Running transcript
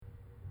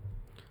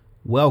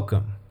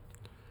Welcome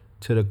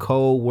to the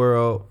Cold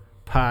World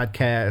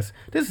Podcast.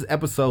 This is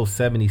episode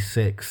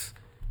 76,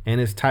 and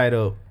it's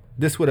titled,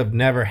 This Would Have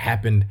Never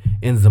Happened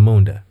in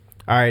Zamunda.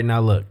 All right, now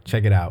look,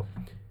 check it out.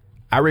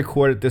 I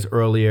recorded this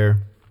earlier.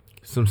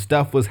 Some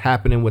stuff was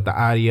happening with the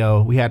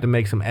audio. We had to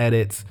make some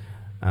edits.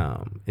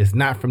 It's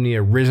not from the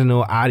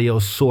original audio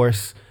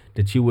source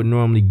that you would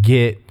normally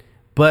get,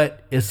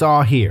 but it's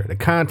all here. The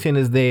content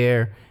is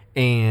there,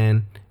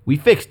 and we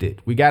fixed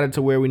it. We got it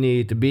to where we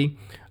needed to be.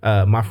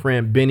 My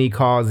friend Bennie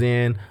calls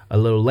in a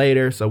little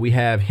later, so we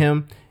have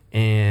him,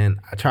 and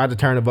I tried to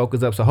turn the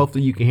vocals up, so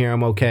hopefully you can hear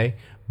him okay.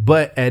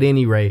 But at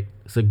any rate,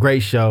 it's a great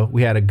show.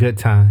 We had a good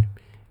time,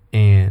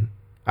 and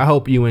I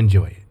hope you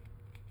enjoy it.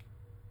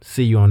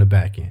 See you on the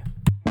back end.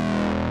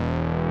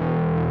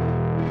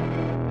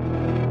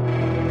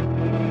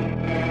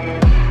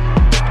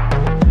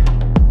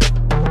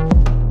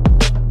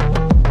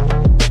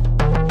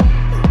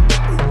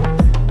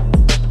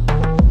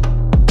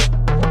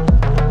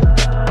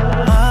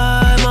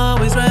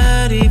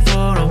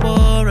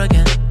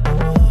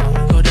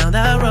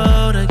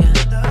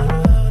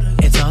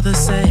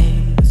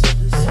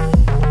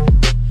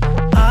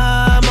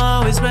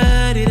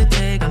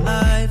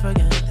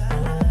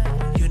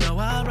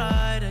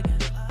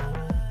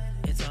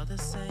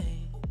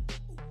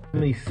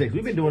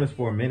 We've been doing this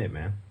for a minute,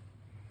 man.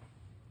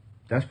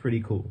 That's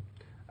pretty cool.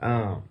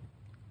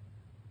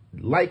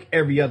 Like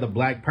every other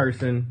black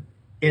person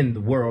in the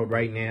world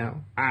right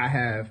now, I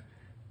have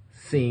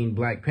seen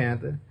Black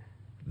Panther.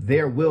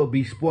 There will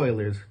be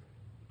spoilers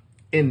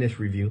in this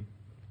review.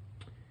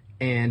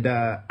 And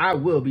I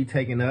will be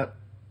taking up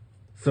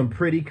some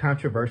pretty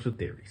controversial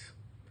theories.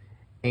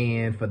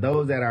 And for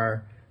those that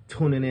are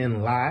tuning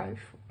in live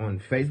on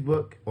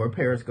Facebook or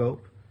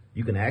Periscope,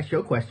 you can ask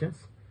your questions,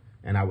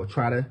 and I will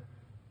try to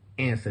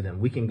answer them.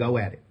 We can go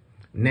at it.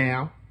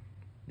 Now,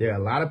 there are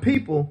a lot of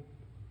people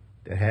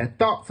that had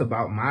thoughts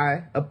about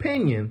my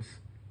opinions,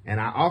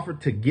 and I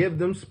offered to give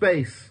them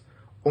space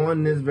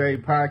on this very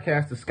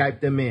podcast to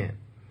Skype them in.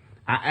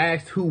 I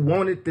asked who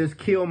wanted this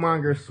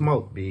Killmonger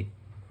smoke, B,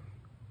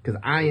 because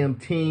I am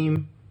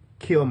team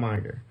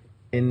Killmonger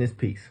in this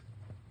piece.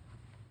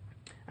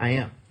 I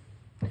am.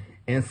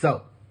 And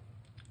so,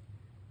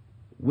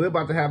 we're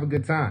about to have a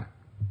good time.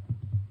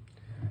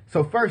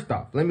 So first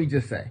off, let me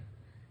just say,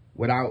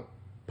 without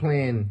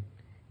playing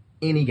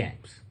any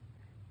games,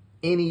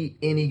 any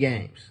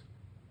games,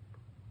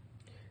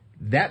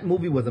 that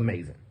movie was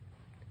amazing.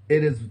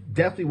 It is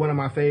definitely one of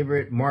my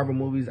favorite Marvel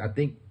movies. I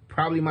think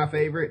probably my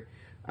favorite.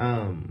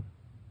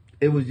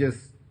 It was just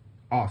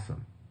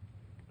awesome.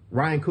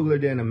 Ryan Coogler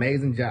did an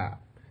amazing job.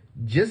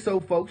 Just so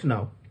folks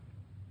know,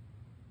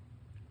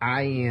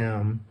 I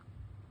am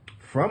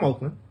from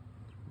Oakland.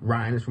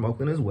 Ryan is from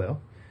Oakland as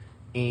well.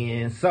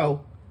 And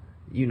so,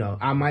 you know,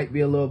 I might be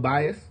a little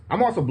biased.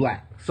 I'm also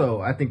black, so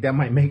I think that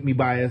might make me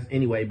biased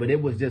anyway. But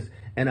it was just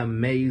an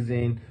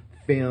amazing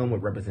film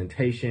with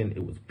representation.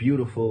 It was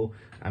beautiful.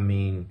 I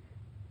mean,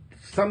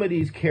 some of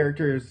these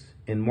characters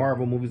in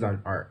Marvel movies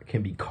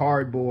can be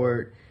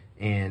cardboard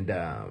and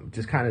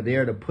just kind of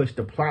there to push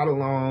the plot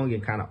along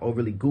and kind of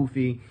overly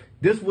goofy.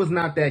 This was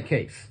not that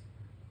case.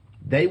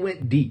 They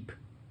went deep,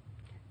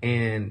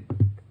 and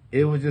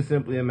it was just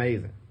simply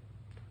amazing.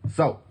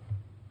 So,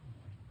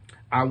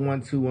 I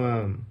want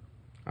to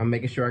I'm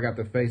making sure I got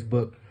the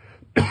Facebook.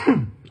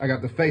 I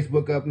got the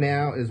Facebook up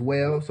now as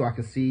well, so I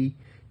can see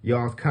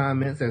y'all's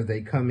comments as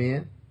they come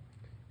in.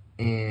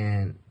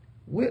 And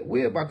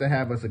we're about to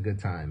have us a good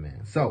time,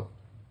 man. So,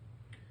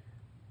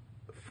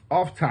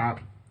 off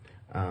top,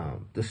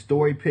 the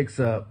story picks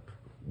up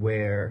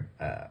where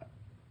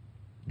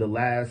the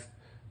last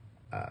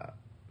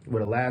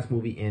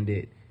movie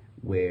ended,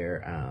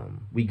 where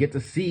we get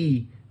to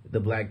see the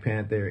Black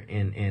Panther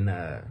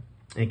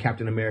in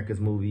Captain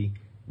America's movie.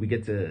 We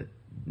get to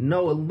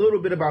know a little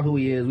bit about who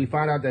he is. We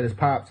find out that his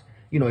pops,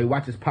 he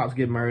watches pops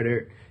get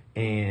murdered,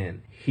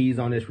 and he's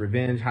on this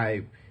revenge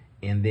hype,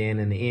 and then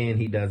in the end,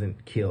 he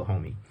doesn't kill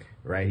homie,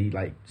 right? He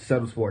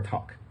settles for a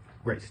talk.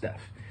 Great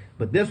stuff.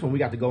 But this one, we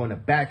got to go into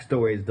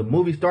backstories. The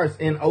movie starts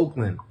in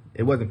Oakland.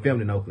 It wasn't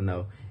filmed in Oakland,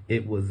 though.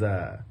 It was,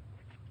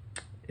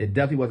 it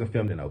definitely wasn't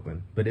filmed in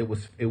Oakland, but it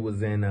was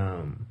in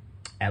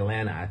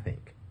Atlanta, I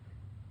think.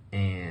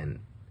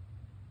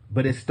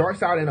 But it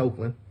starts out in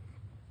Oakland,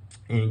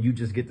 and you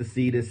just get to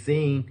see this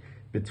scene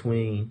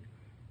between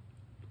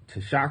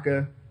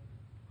T'Chaka,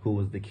 who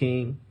was the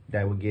king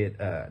that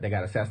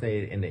got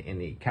assassinated in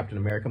the Captain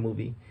America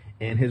movie,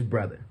 and his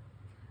brother.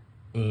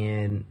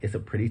 And it's a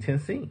pretty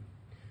tense scene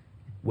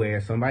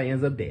where somebody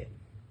ends up dead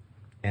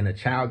and a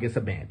child gets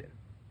abandoned.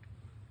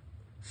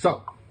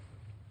 So,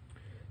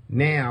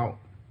 now,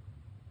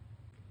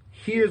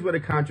 here's where the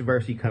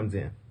controversy comes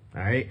in,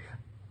 all right?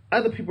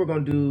 Other people are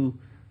going to do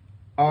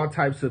all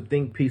types of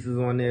think pieces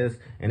on this,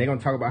 and they're going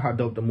to talk about how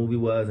dope the movie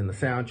was and the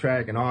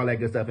soundtrack and all that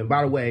good stuff. And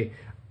by the way,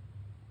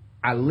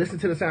 I listened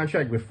to the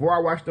soundtrack before I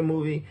watched the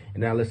movie,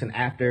 and then I listened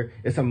after.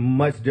 It's a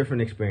much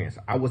different experience.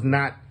 I was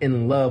not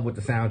in love with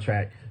the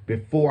soundtrack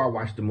before I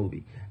watched the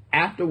movie.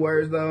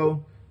 Afterwards,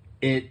 though,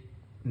 it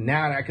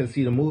now that I can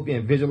see the movie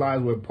and visualize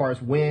where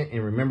parts went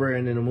and remember it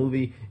in the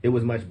movie, it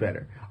was much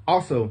better.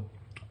 Also,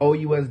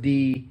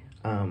 OUSD,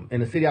 in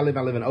the city I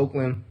live in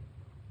Oakland,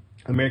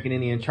 American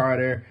Indian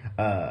Charter,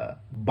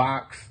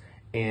 Box,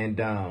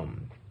 and I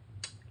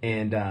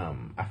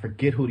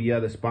forget who the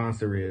other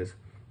sponsor is.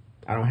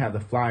 I don't have the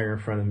flyer in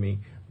front of me,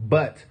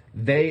 but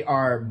they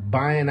are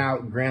buying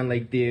out Grand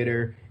Lake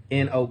Theater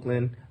in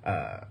Oakland,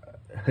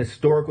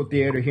 historical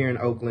theater here in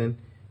Oakland,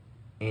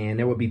 and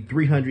there will be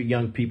 300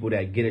 young people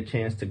that get a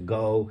chance to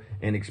go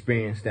and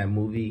experience that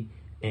movie,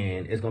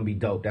 and it's going to be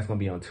dope. That's going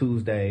to be on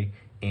Tuesday,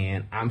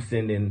 and I'm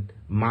sending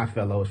my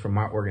fellows from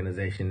my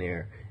organization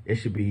there.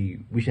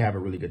 We should have a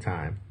really good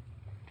time.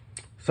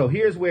 So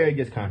here's where it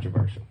gets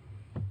controversial.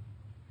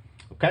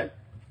 Okay?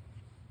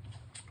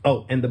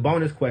 Oh, and the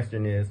bonus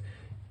question is,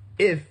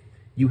 if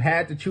you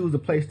had to choose a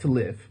place to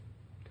live,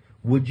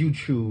 would you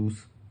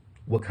choose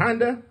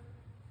Wakanda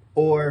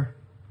or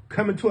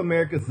Coming to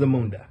America's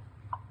Zamunda?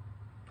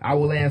 I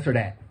will answer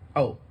that.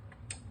 Oh,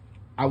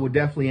 I will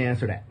definitely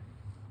answer that.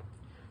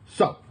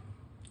 So,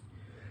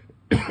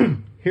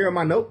 here are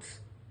my notes.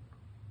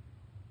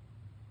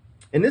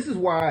 And this is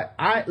why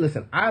I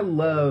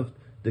love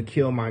the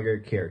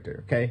Killmonger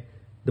character, okay?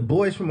 The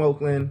boys from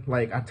Oakland,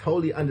 like, I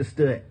totally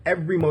understood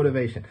every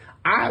motivation.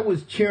 I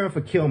was cheering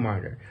for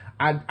Killmonger.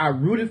 I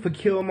rooted for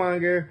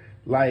Killmonger,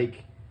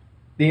 like,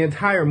 the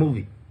entire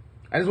movie.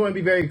 I just want to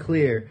be very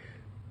clear.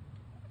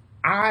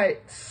 I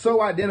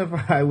so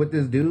identify with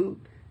this dude.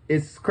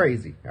 It's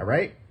crazy, all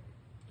right?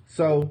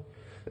 So,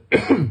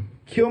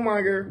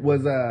 Killmonger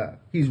was,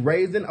 he's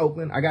raised in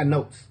Oakland. I got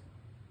notes.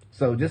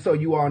 So, just so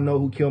you all know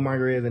who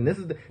Killmonger is, and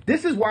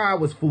this is why I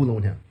was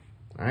fooling him,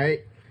 all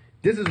right?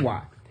 This is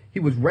why. He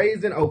was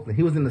raised in Oakland.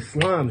 He was in the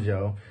slums,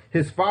 yo.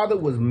 His father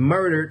was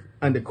murdered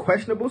under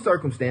questionable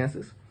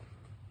circumstances.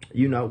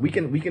 You know, we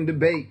can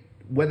debate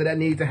whether that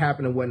needs to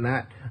happen or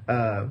whatnot.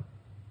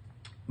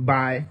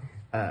 By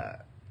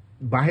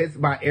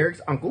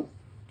Eric's uncle.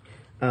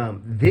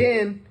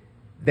 Then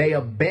they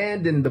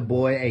abandoned the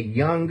boy, a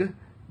young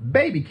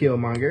baby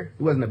Killmonger.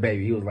 He wasn't a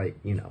baby. He was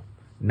like,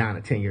 9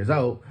 or 10 years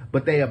old.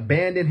 But they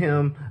abandoned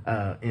him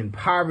in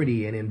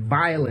poverty and in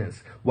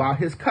violence, while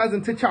his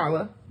cousin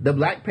T'Challa, the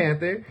Black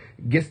Panther,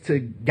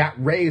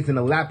 got raised in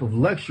a lap of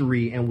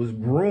luxury and was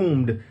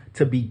groomed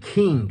to be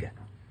king.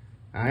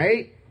 All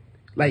right?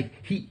 Like,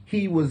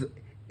 he was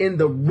in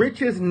the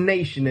richest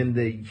nation in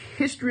the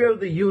history of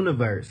the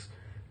universe,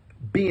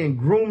 being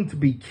groomed to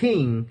be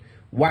king,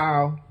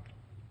 while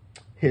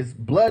his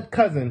blood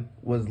cousin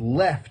was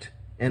left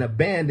and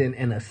abandoned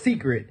in a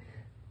secret,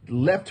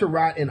 left to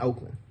rot in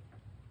Oakland.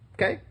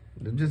 Okay?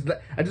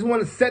 I just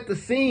want to set the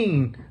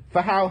scene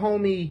for how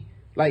homie,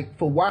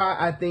 for why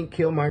I think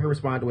Killmonger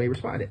responded the way he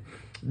responded.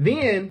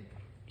 Then,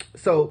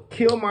 so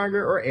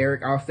Killmonger or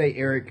Eric, I'll say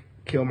Eric,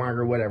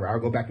 Killmonger, whatever. I'll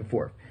go back and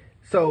forth.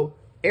 So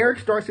Eric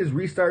starts his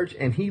research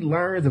and he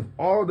learns of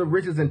all the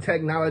riches and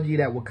technology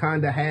that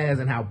Wakanda has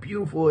and how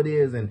beautiful it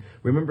is, and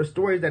remember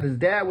stories that his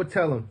dad would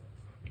tell him.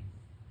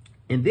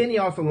 And then he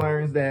also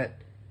learns that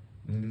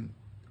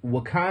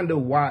Wakanda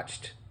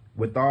watched,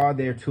 with all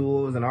their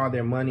tools and all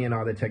their money and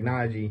all their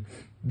technology,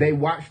 they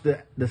watched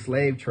the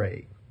slave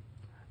trade.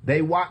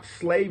 They watched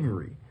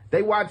slavery.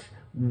 They watched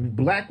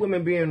black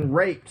women being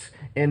raped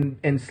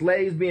and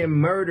slaves being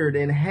murdered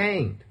and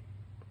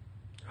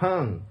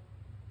hung.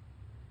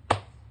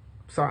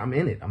 Sorry, I'm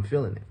in it. I'm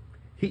feeling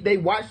it. They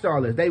watched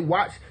all this. They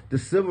watched the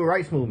civil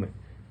rights movement.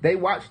 They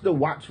watched the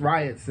watch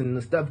riots and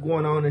the stuff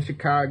going on in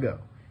Chicago.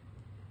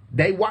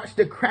 They watched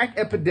the crack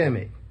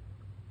epidemic.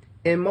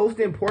 And most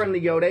importantly,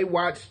 they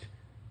watched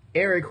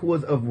Eric, who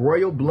was of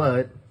royal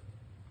blood,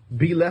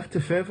 be left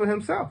to fend for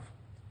himself.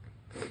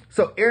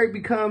 So Eric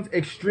becomes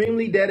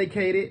extremely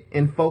dedicated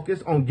and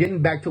focused on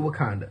getting back to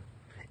Wakanda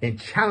and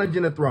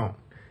challenging the throne,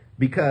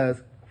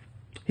 because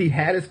he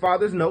had his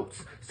father's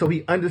notes, so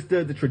he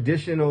understood the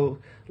traditional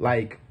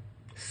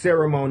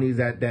ceremonies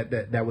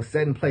that was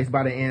set in place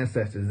by the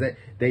ancestors. That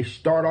they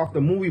start off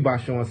the movie by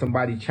showing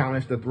somebody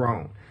challenge the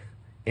throne.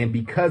 And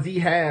because he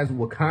has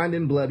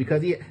Wakandan blood,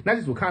 because he not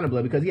just Wakandan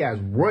blood, because he has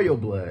royal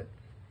blood,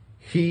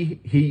 he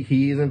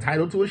is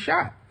entitled to a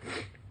shot.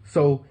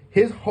 So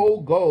his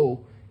whole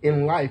goal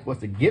in life was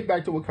to get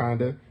back to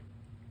Wakanda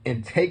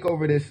and take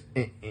over this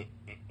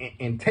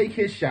and take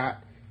his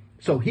shot,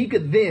 so he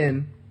could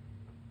then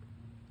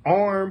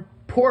arm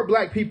poor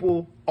black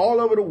people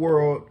all over the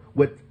world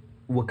with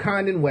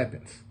Wakandan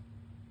weapons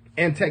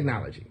and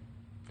technology,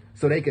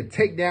 so they could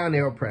take down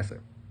their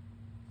oppressor.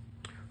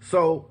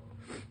 So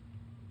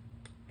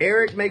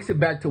Eric makes it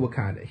back to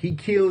Wakanda. He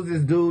kills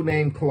this dude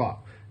named Claw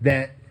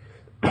that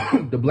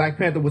the Black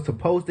Panther was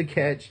supposed to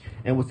catch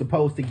and was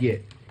supposed to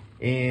get.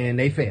 And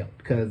they failed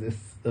because it's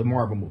a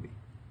Marvel movie.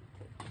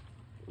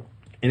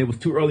 And it was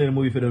too early in the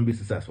movie for them to be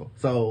successful.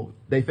 So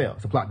they failed.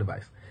 It's a plot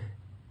device.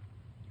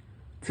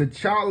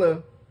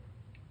 T'Challa,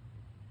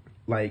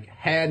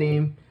 had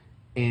him,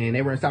 and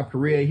they were in South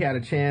Korea. He had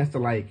a chance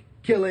to,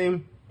 kill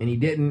him, and he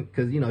didn't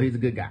because, he's a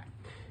good guy.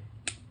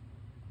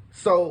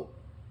 So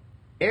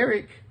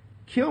Eric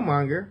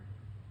Killmonger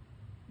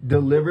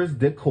delivers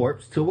the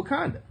corpse to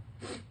Wakanda.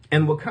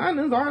 And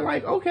Wakandans are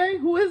like, okay,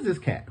 who is this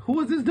cat? Who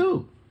is this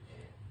dude?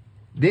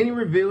 Then he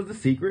reveals the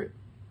secret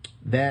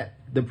that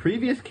the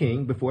previous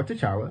king, before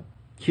T'Challa,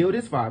 killed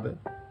his father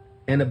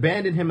and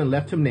abandoned him and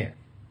left him there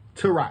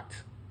to rot.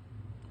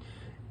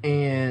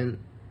 And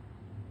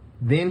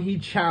then he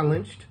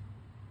challenged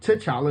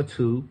T'Challa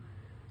to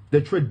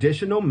the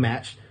traditional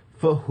match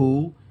for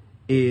who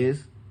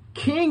is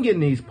king in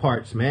these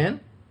parts, man.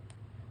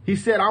 He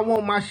said, I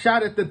want my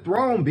shot at the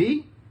throne,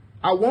 B.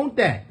 I want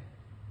that.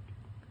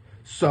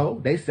 So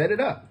they set it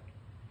up.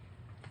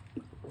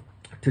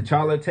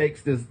 T'Challa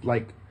takes this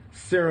like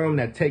serum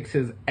that takes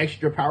his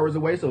extra powers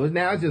away. So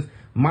now it's just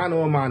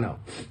mano a mano.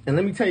 And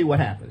let me tell you what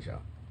happens,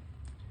 y'all.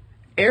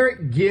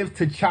 Eric gives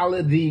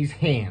T'Challa these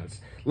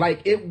hands.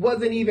 Like, it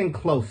wasn't even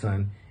close,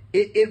 son.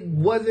 It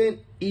wasn't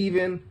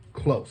even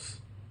close.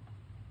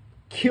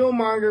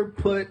 Killmonger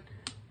put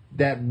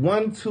that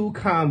 1-2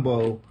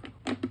 combo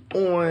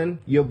on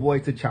your boy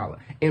T'Challa.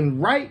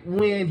 And right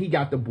when he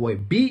got the boy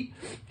beat,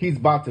 he's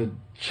about to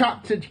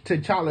chop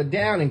T'Challa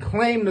down and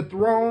claim the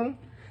throne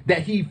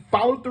that he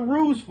followed the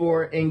rules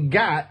for and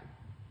got.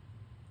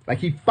 Like,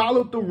 he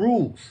followed the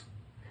rules.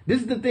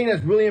 This is the thing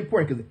that's really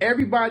important, because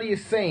everybody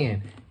is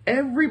saying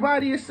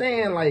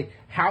like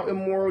how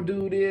immoral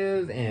dude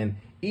is and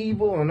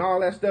evil and all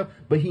that stuff,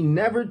 but he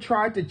never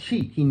tried to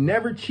cheat. He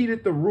never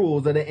cheated the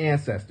rules of the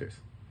ancestors.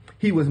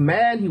 He was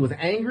mad, he was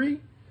angry,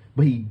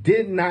 but he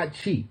did not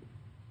cheat.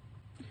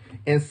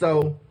 And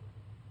so,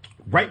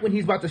 right when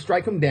he's about to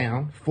strike him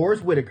down,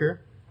 Forrest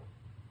Whitaker,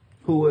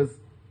 who was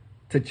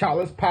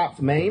T'Challa's pop's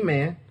main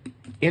man,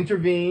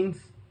 intervenes,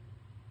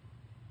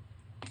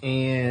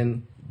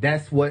 and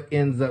that's what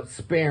ends up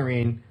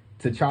sparing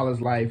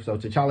T'Challa's life. So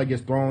T'Challa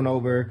gets thrown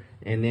over,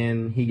 and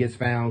then he gets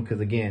found, because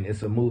again,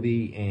 it's a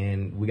movie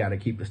and we got to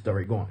keep the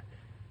story going.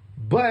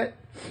 But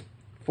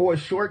for a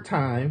short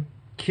time,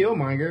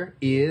 Killmonger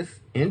is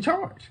in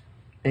charge.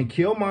 And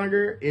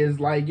Killmonger is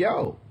like,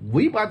 yo,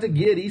 we about to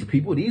give these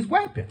people these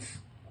weapons.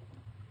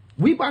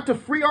 We about to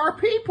free our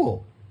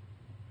people.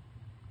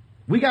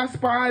 We got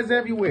spies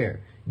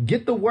everywhere.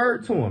 Get the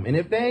word to them. And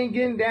if they ain't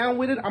getting down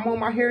with it, I'm on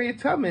my Harriet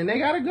Tubman. They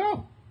got to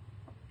go.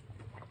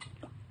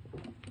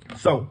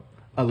 So,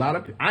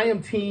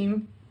 I'm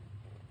team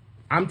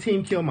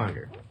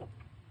Killmonger.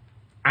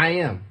 I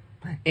am.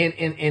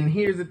 And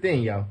here's the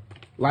thing, yo.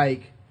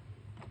 Like,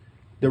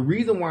 the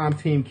reason why I'm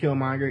team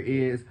Killmonger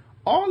is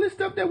all this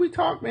stuff that we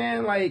talk,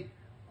 man, like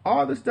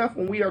all the stuff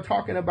when we are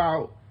talking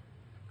about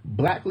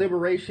black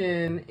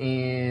liberation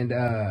and,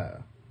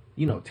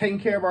 taking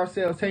care of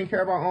ourselves, taking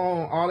care of our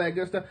own, all that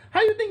good stuff.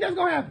 How do you think that's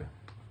going to happen?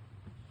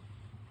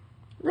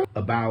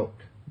 About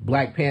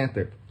Black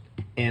Panther,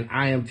 and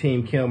I am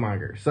team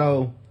Killmonger.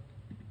 So,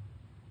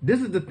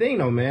 this is the thing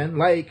though, man.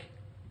 Like,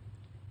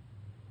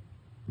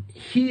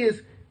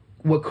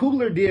 what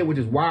Coogler did, which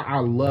is why I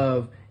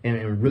love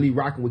and really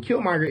rocking with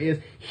Killmonger, is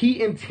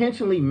he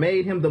intentionally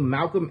made him the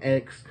Malcolm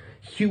X,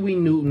 Huey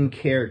Newton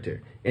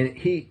character. And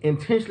he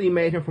intentionally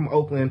made him from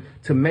Oakland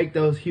to make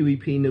those Huey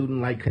P.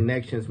 Newton like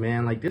connections,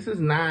 man. Like, this is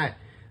not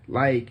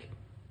like,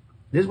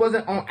 this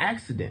wasn't on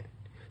accident.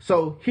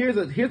 So here's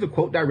a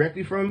quote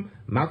directly from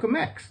Malcolm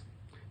X.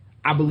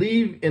 I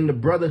believe in the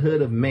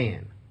brotherhood of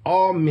man,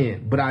 all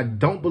men, but I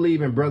don't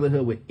believe in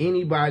brotherhood with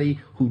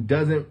anybody who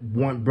doesn't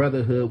want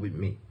brotherhood with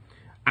me.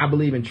 I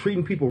believe in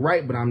treating people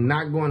right, but I'm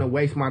not going to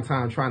waste my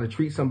time trying to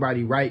treat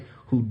somebody right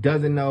who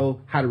doesn't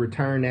know how to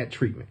return that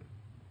treatment.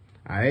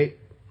 All right?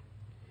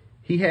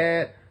 He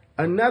had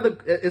another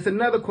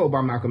quote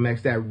by Malcolm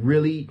X that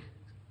really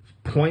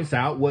points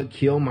out what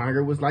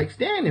Killmonger was like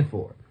standing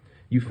for.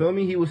 You feel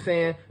me? He was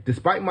saying,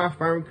 despite my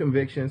firm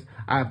convictions,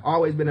 I've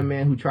always been a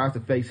man who tries to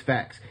face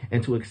facts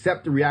and to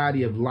accept the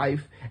reality of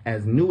life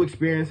as new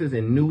experiences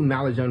and new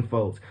knowledge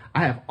unfolds.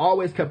 I have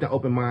always kept an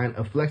open mind,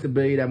 a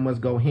flexibility that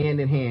must go hand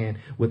in hand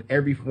with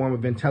every form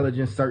of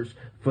intelligent search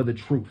for the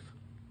truth.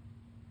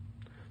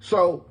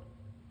 So,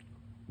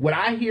 what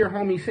I hear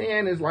homie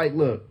saying is like,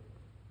 look,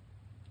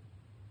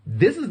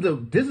 this is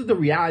the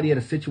reality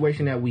of the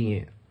situation that we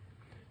in.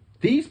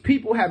 These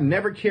people have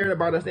never cared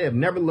about us. They have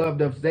never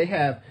loved us. They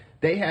have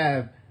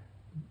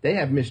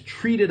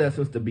mistreated us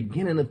since the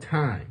beginning of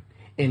time.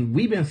 And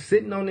we've been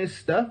sitting on this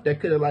stuff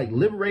that could have like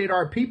liberated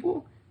our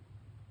people.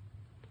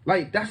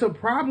 Like, that's a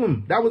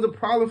problem. That was a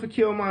problem for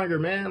Killmonger,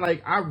 man.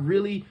 Like, I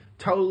really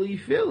totally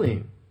feel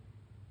him.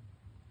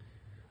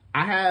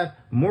 I have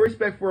more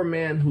respect for a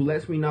man who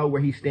lets me know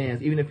where he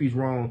stands, even if he's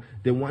wrong,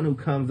 than one who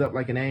comes up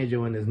like an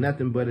angel and is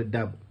nothing but a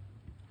devil.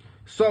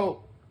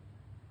 So,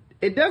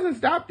 it doesn't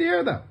stop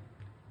there, though.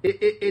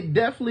 It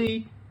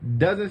definitely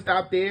doesn't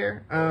stop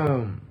there.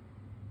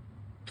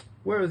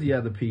 Where was the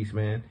other piece,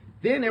 man?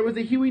 Then there was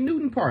the Huey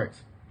Newton parts.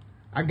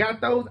 I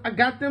got those. I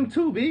got them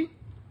too, B.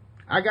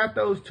 I got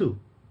those too.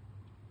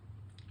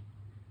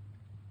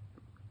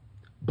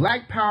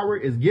 Black power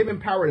is giving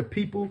power to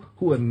people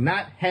who have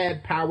not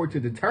had power to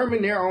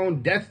determine their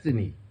own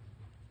destiny.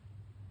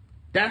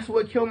 That's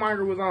what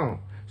Killmonger was on.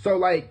 So,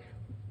 like,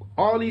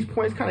 all these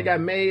points kind of got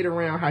made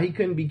around how he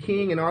couldn't be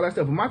king and all that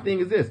stuff. But my thing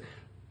is this.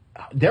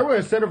 there were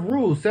a set of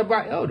rules set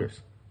by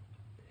elders.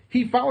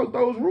 He followed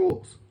those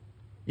rules.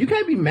 You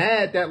can't be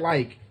mad that,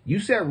 like, you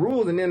set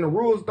rules and then the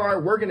rules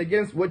start working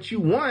against what you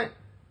want.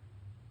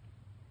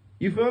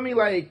 You feel me?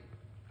 Like,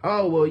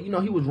 oh, well, you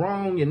know, he was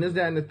wrong and this,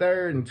 that, and the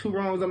third, and two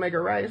wrongs don't make it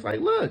right. It's like,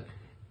 look,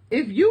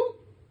 if you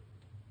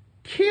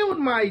killed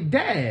my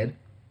dad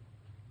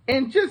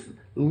and just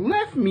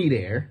left me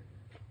there,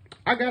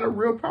 I got a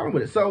real problem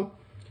with it. So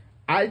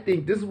I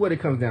think this is what it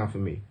comes down for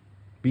me.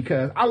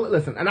 Because, I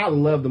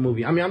love the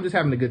movie. I mean, I'm just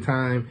having a good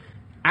time.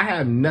 I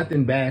have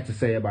nothing bad to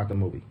say about the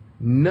movie.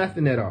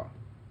 Nothing at all.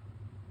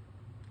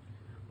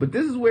 But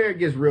this is where it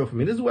gets real for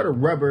me. This is where the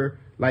rubber,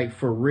 like,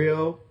 for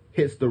real,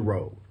 hits the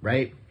road,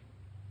 right?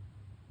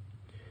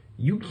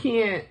 You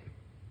can't,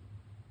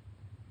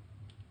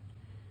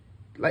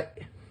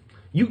 like,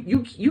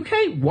 you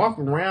can't walk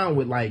around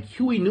with, like,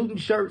 Huey Newton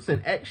shirts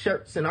and X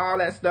shirts and all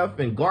that stuff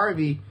and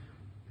Garvey.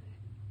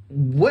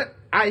 What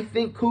I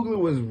think Coogler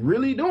was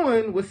really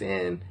doing was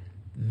saying,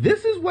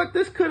 this is what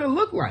this could have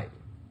looked like.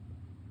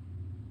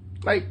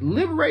 Like,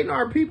 liberating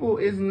our people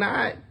is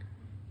not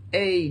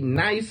a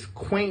nice,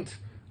 quaint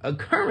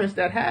occurrence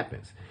that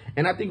happens.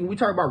 And I think when we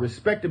talk about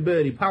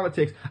respectability,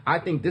 politics, I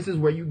think this is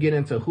where you get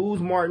into who's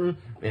Martin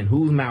and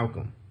who's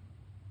Malcolm.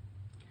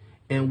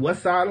 And what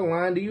side of the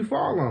line do you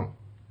fall on?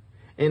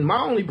 And my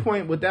only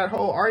point with that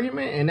whole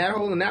argument and that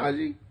whole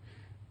analogy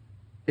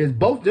is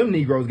both them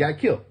Negroes got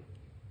killed.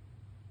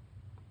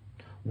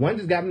 One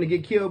just got him to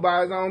get killed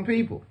by his own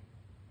people.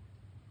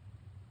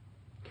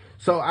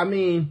 So, I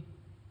mean,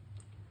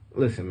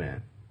 listen,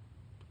 man.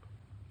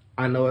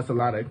 I know it's a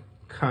lot of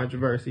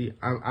controversy.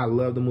 I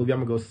love the movie.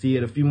 I'm going to go see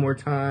it a few more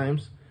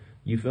times.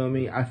 You feel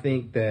me? I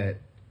think that,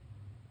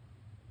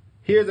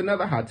 here's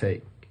another hot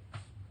take.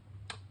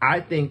 I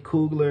think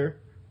Coogler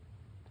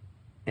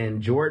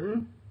and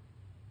Jordan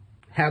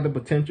have the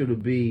potential to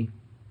be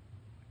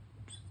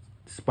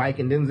Spike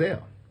and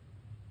Denzel.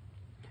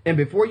 And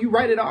before you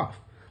write it off,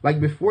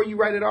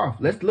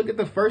 let's look at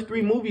the first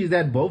three movies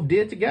that both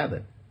did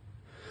together.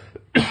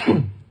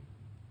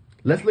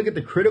 Let's look at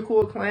the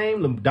critical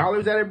acclaim, the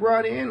dollars that it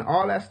brought in,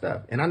 all that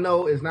stuff. And I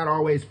know it's not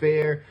always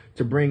fair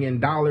to bring in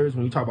dollars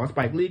when you talk about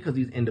Spike Lee because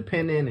he's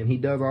independent and he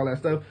does all that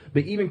stuff.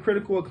 But even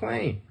critical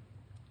acclaim,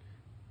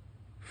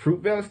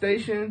 Fruitvale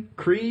Station,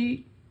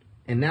 Creed,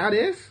 and now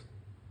this.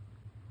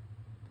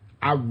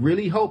 I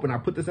really hope, and I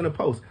put this in a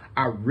post,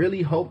 I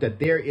really hope that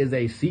there is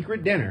a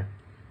secret dinner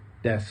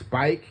that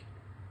Spike,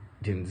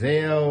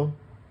 Denzel,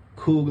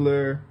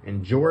 Coogler,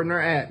 and Jordan are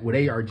at where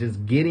they are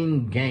just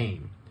getting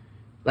game.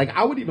 Like,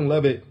 I would even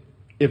love it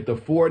if the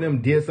four of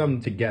them did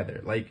something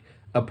together. Like,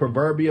 a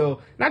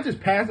proverbial, not just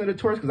passing the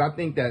torch, because I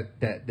think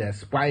that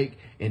Spike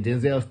and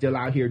Denzel still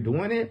out here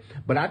doing it,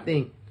 but I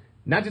think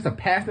not just a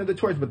passing of the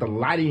torch, but the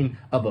lighting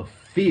of a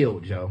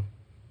field, Joe.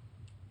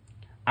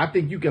 I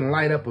think you can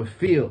light up a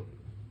field.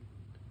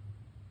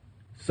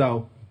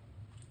 So,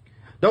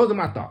 those are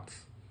my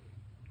thoughts.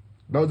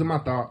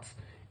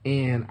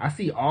 And I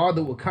see all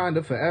the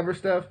Wakanda Forever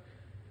stuff.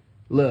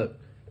 Look,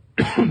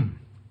 I'm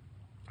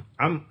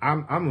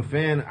a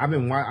fan. I've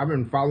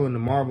been following the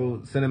Marvel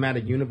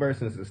Cinematic Universe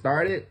since it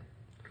started.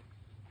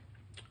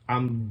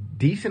 I'm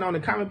decent on the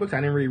comic books. I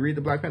didn't really read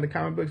the Black Panther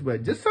comic books,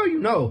 but just so you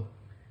know,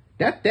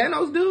 that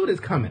Thanos dude is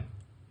coming.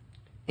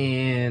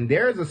 And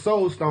there is a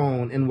Soul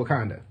Stone in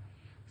Wakanda.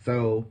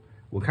 So,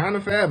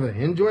 Wakanda Forever.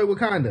 Enjoy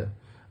Wakanda.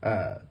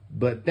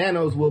 But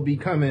Thanos will be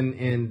coming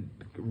and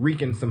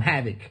wreaking some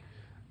havoc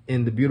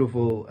in the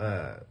beautiful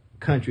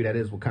country that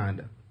is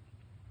Wakanda.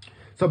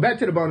 So back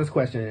to the bonus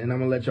question, and I'm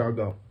going to let y'all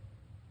go.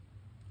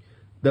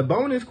 The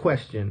bonus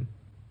question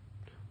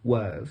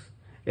was,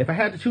 if I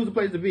had to choose a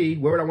place to be,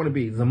 where would I want to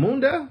be?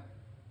 Zamunda?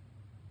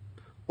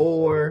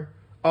 Or,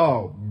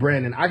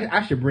 Brandon,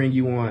 I should bring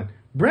you on.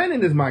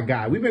 Brandon is my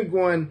guy. We've been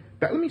going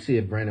back. Let me see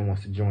if Brandon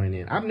wants to join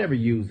in. I've never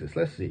used this.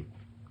 Let's see.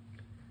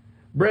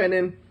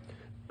 Brandon,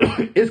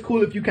 it's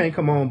cool if you can't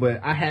come on, but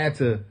I had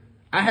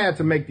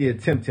to make the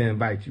attempt to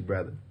invite you,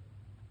 brother.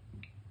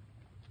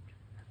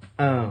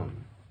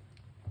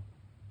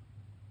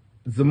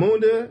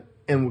 Zamunda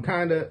and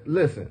Wakanda,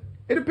 listen,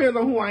 it depends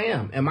on who I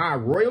am. Am I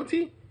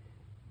royalty?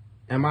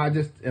 Am I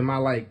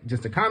like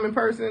just a common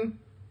person?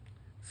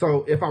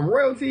 So if I'm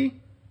royalty,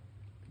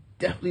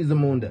 definitely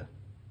Zamunda.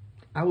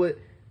 I would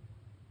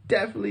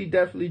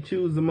definitely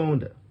choose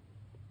Zamunda.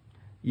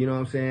 You know what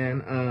I'm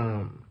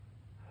saying?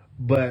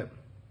 But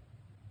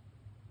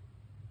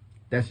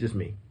that's just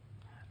me.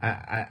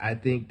 I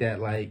think that,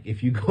 like,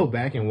 if you go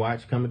back and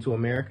watch Coming to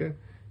America,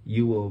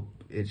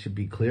 it should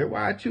be clear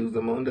why I choose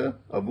Zamunda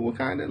over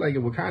Wakanda. Like,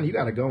 in Wakanda, you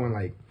gotta go and,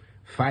 like,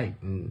 fight,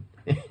 and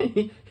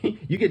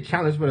you get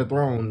challenged for the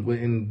throne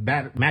in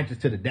matches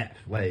to the death.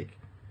 Like,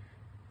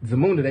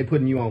 Zamunda, they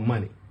putting you on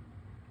money.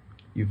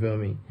 You feel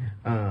me?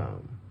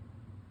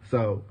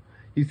 So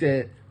he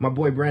said, my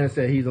boy Brandon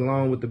said he's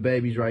alone with the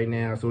babies right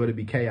now, so it'll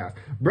be chaos.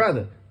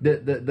 Brother,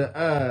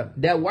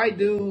 that white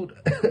dude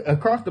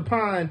across the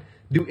pond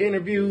do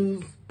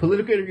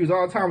political interviews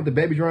all the time with the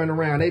babies running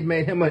around. They've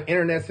made him an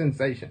internet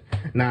sensation.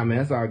 Nah,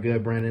 man, it's all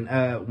good, Brandon.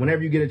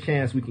 Whenever you get a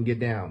chance, we can get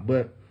down.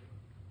 But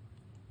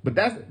But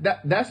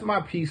that's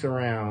my piece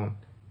around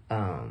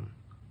the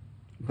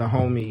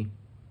homie,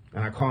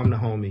 and I call him the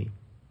homie,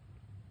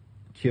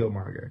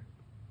 Killmonger.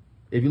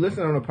 If you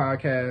listen on the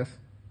podcast,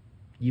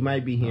 you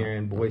might be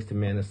hearing Boys to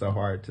Men, It's So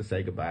Hard to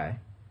Say Goodbye.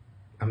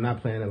 I'm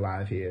not playing it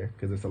live here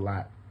because it's a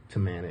lot to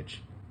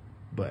manage.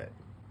 But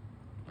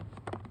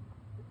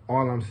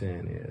all I'm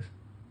saying is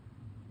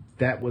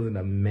that was an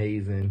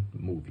amazing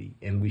movie,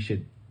 and we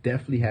should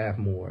definitely have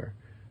more.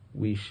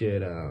 We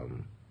should,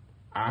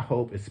 I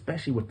hope,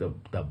 especially with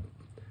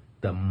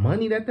the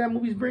money that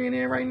movie's bringing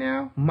in right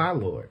now, my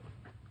Lord.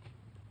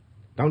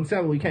 Don't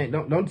tell me we can't.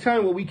 Don't tell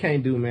me what we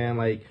can't do, man.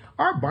 Like,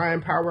 our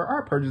buying power,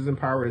 our purchasing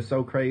power is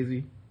so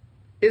crazy.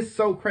 It's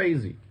so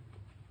crazy.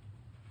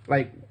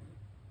 Like,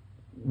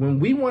 when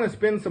we want to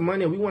spend some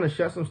money and we want to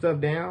shut some stuff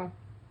down,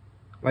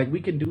 like, we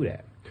can do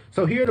that.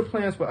 So here are the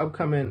plans for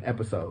upcoming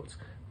episodes,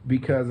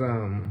 because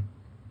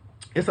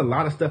it's a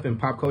lot of stuff in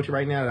pop culture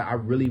right now that I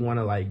really want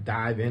to like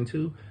dive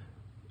into.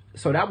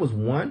 So that was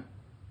one.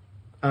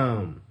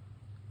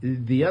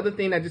 The other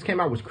thing that just came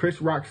out was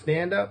Chris Rock's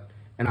stand-up,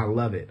 and I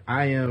love it.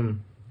 I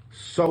am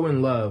so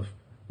in love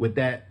with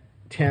that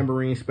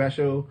Tambourine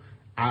special.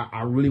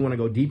 I really want to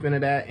go deep into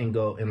that and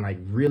go and like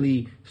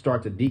really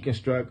start to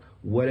deconstruct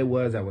what it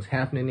was that was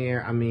happening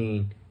there. I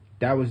mean,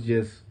 that was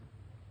just,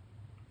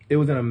 it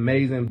was an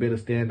amazing bit of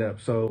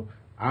stand-up. So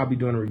I'll be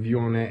doing a review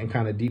on that and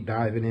kind of deep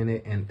diving in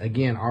it. And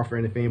again,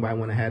 offering if anybody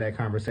want to have that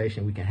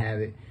conversation, we can have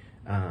it.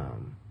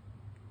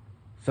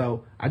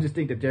 So I just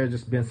think that there's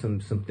just been some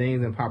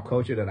things in pop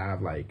culture that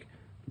I've like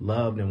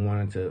loved and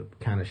wanted to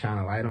kind of shine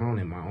a light on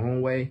in my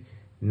own way.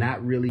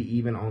 Not really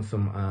even on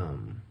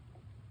some,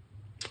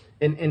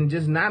 and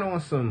just not on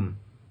some,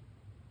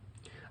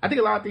 I think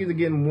a lot of things are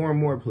getting more and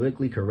more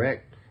politically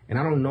correct. And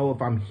I don't know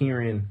if I'm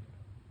hearing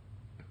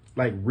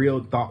like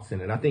real thoughts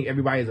in it. I think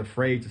everybody's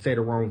afraid to say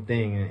the wrong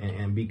thing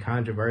and be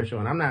controversial.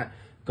 And I'm not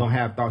gonna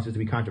have thoughts just to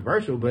be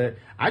controversial, but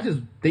I just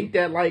think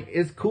that like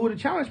it's cool to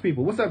challenge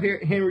people. What's up here,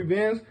 Henry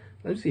Benz?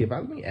 Let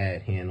me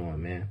add Hen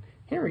on, man.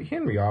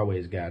 Henry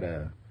always got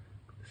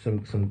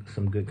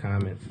some good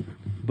comments.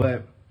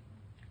 But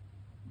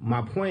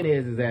my point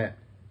is that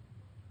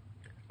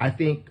I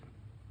think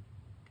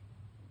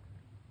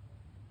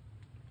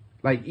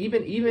like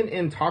even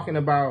in talking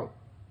about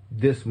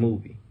this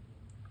movie,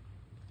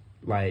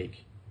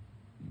 like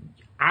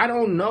I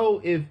don't know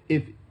if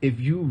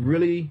you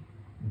really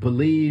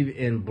believe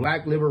in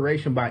black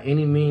liberation by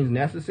any means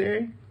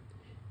necessary,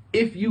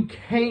 if you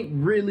can't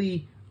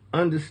really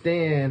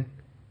understand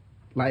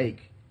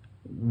like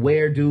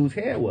where dude's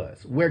head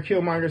was, where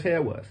Killmonger's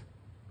head was.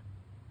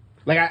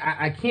 Like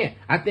I can't.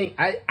 I think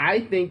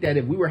that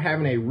if we were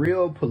having a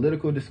real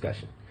political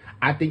discussion,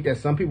 I think that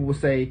some people would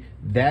say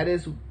that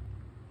is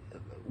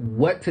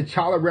what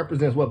T'Challa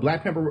represents, what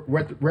Black Panther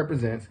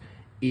represents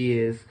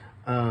is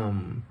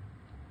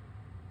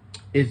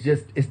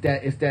it's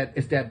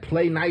that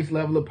play nice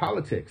level of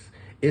politics.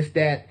 It's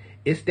that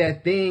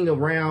thing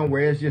around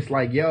where it's just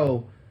like,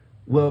 yo,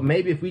 well,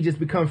 maybe if we just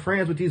become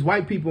friends with these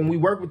white people and we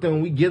work with them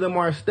and we give them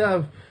our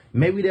stuff,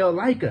 maybe they'll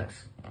like us.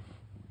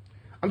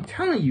 I'm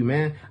telling you,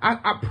 man,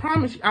 I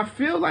promise you, I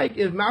feel like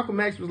if Malcolm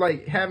X was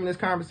like having this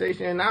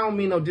conversation, and I don't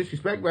mean no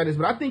disrespect by this,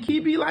 but I think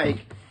he'd be like,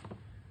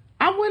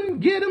 I wouldn't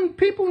give them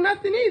people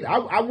nothing either.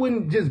 I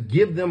wouldn't just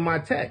give them my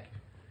tech.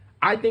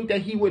 I think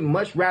that he would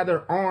much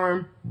rather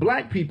arm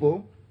black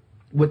people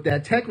with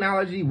that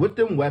technology, with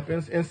them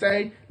weapons, and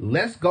say,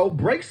 let's go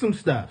break some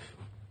stuff,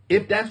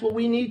 if that's what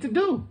we need to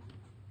do.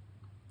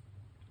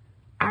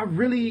 I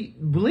really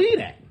believe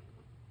that.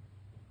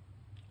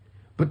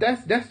 But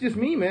that's just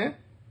me, man.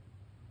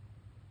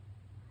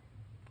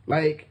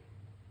 Like,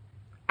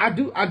 I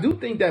do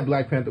think that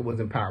Black Panther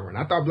was empowering.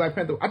 I think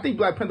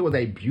Black Panther was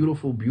a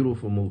beautiful,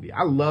 beautiful movie.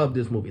 I love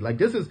this movie. Like,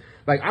 this is,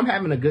 like, I'm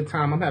having a good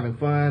time. I'm having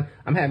fun.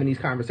 I'm having these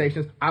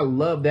conversations. I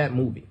love that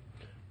movie.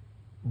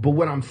 But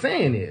what I'm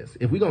saying is,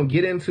 if we're going to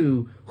get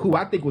into who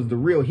I think was the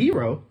real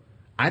hero,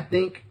 I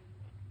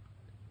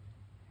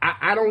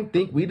don't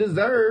think we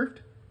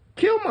deserved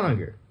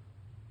Killmonger.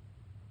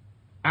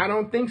 I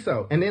don't think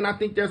so. And then I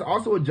think there's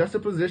also a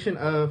juxtaposition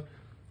of,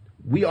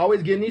 we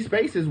always get in these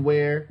spaces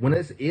where when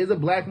this is a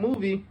black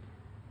movie,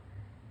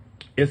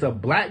 it's a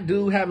black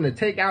dude having to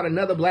take out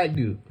another black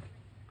dude.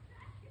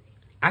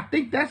 I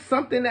think that's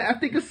something I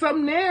think it's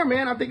something there,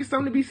 man. I think it's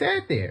something to be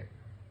said there.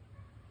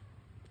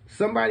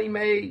 Somebody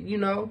may,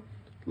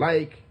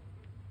 like,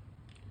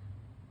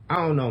 I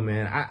don't know,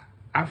 man.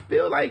 I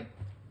feel like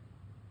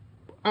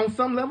on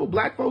some level,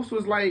 black folks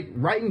was like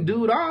writing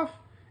dude off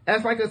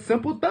as like a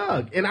simple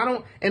thug. And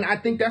I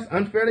think that's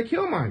unfair to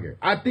Killmonger.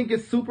 I think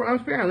it's super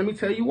unfair. And let me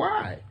tell you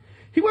why.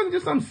 He wasn't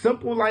just some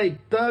simple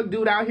like thug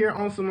dude out here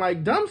on some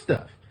like dumb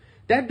stuff.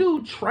 That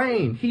dude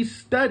trained, he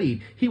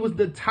studied, he was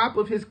the top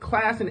of his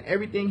class in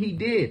everything he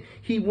did.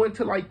 He went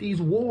to like these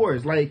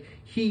wars, like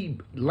he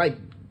like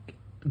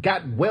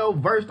got well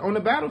versed on the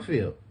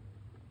battlefield.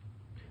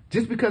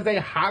 Just because they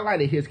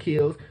highlighted his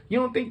kills, you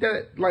don't think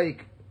that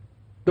like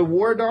the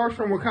war dogs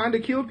from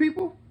Wakanda killed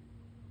people?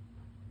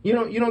 You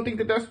don't think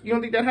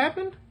that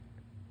happened?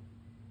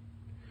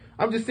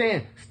 I'm just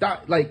saying,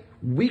 stop. Like,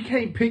 we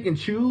can't pick and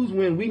choose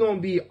when we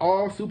gonna be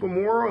all super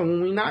moral and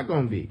when we not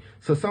gonna be.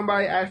 So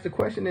somebody asked a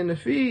question in the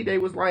feed. They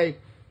was like,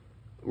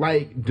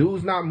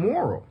 dude's not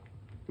moral.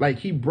 Like,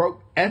 he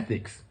broke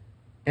ethics.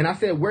 And I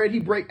said, where did he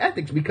break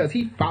ethics? Because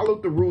he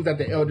followed the rules that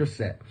the elders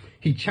set.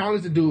 He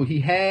challenged the dude. He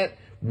had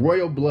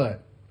royal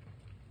blood.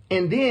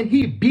 And then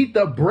he beat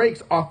the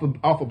brakes off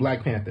of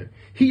Black Panther.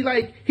 He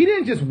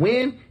didn't just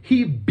win.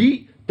 He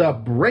beat the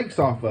brakes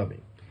off of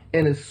it.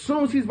 And as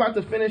soon as he's about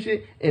to finish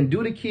it and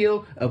do the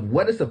kill of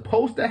what is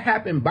supposed to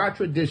happen by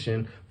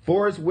tradition,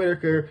 Forrest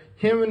Whitaker,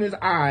 him and his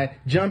eye,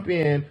 jump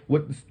in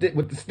with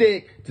the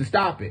stick to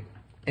stop it.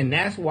 And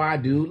that's why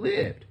dude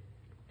lived.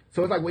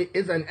 So it's like, wait,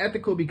 it's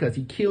unethical because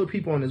he killed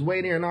people on his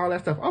way there and all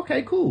that stuff.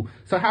 Okay, cool.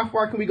 So how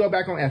far can we go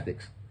back on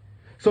ethics?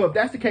 So if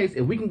that's the case,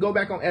 if we can go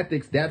back on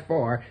ethics that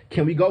far,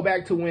 can we go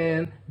back to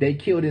when they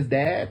killed his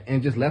dad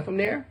and just left him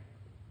there?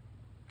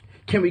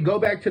 Can we go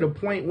back to the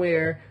point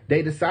where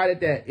they decided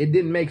that it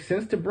didn't make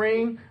sense to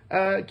bring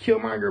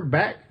Killmonger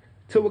back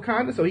to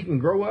Wakanda so he can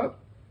grow up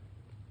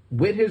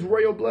with his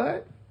royal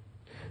blood?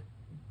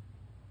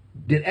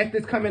 Did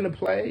ethics come into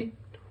play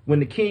when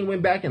the king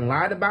went back and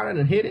lied about it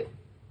and hid it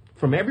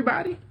from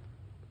everybody?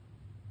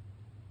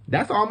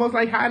 That's almost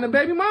like hiding a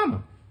baby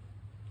mama.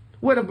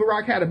 What if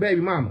Barack had a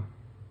baby mama?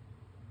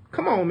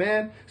 Come on,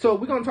 man. So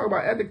we're going to talk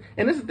about ethics.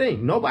 And this is the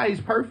thing.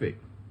 Nobody's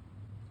perfect.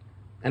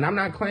 And I'm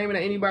not claiming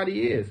that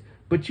anybody is.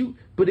 But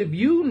if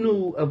you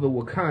knew of a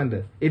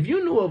Wakanda, if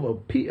you knew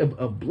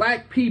of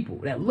black people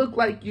that look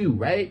like you,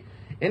 right?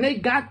 And they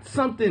got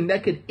something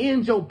that could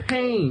end your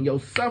pain, your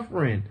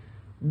suffering,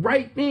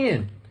 right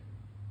then.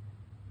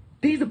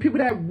 These are people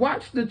that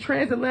watch the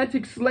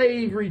transatlantic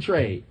slavery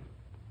trade.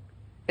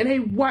 And they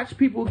watch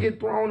people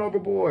get thrown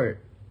overboard.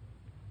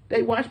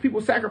 They watch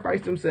people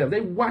sacrifice themselves.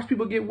 They watch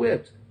people get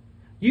whipped.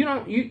 You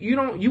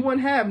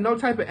wouldn't have no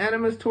type of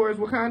animus towards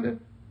Wakanda?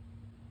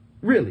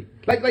 Really?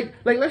 Like,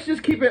 let's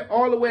just keep it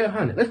all the way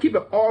 100. Let's keep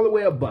it all the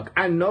way a buck.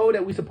 I know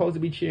that we supposed to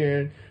be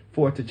cheering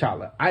for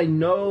T'Challa. I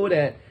know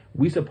that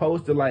we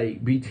supposed to,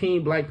 be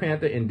Team Black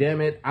Panther, and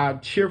damn it, I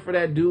cheer for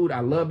that dude. I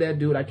love that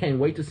dude. I can't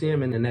wait to see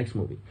him in the next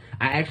movie.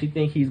 I actually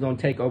think he's going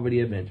to take over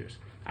the Avengers.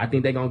 I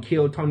think they're going to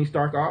kill Tony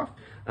Stark off.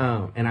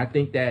 And I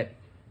think that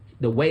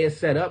the way it's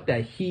set up,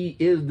 that he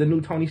is the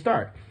new Tony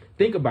Stark.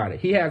 Think about it.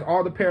 He has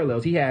all the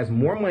parallels. He has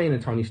more money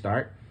than Tony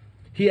Stark.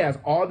 He has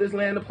all this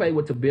land to play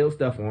with to build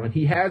stuff on.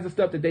 He has the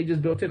stuff that they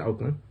just built in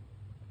Oakland.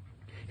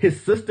 His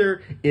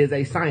sister is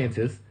a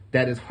scientist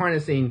that is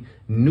harnessing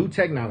new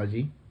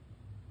technology.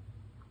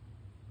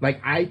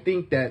 I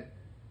think that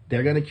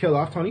they're going to kill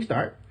off Tony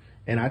Stark.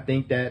 And I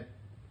think that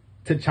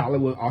T'Challa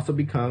will also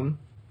become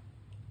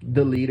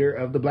the leader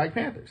of the Black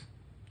Panthers.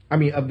 I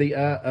mean, of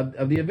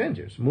the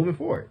Avengers moving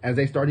forward as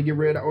they start to get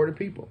rid of Order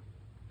People.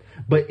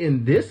 But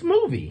in this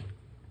movie,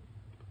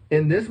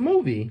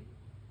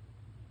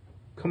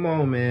 come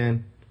on,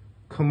 man.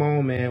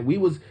 We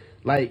was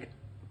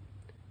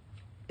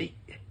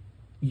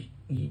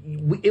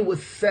it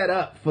was set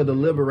up for the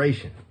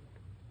liberation.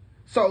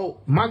 So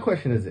my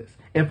question is this,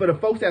 and for the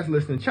folks that's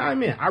listening,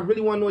 chime in. I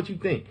really want to know what you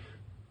think.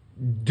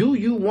 Do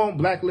you want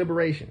black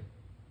liberation?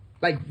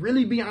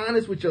 Really be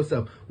honest with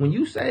yourself. When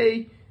you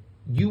say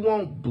you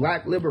want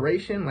black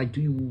liberation,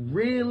 do you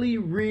really,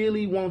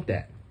 really want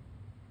that?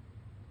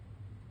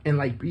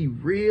 And be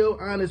real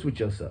honest with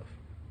yourself.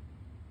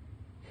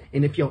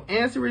 And if your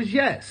answer is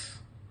yes,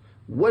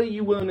 what are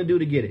you willing to do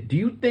to get it? Do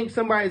you think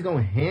somebody's going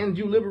to hand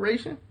you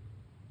liberation?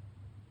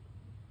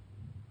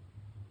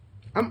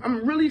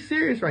 I'm really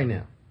serious right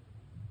now.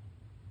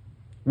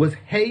 Was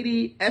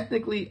Haiti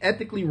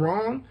ethically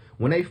wrong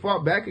when they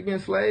fought back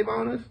against slave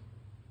owners?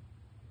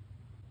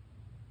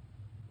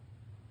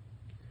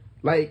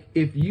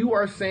 If you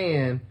are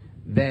saying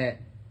that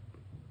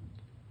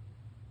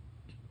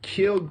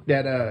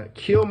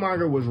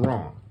Killmonger was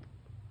wrong,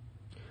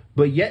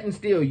 but yet and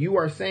still you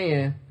are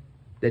saying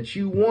that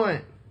you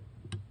want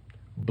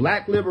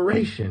black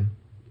liberation,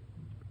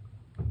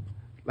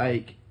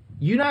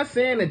 you're not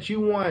saying that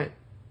you want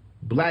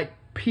black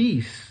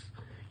peace.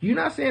 You're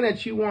not saying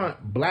that you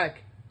want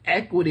black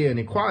equity and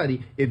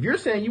equality. If you're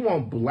saying you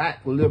want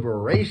black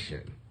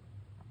liberation,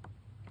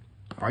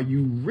 are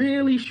you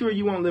really sure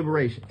you want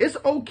liberation? It's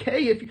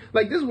okay if you,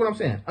 this is what I'm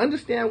saying.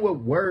 Understand what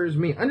words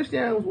mean.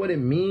 Understand what it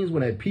means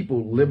when a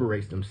people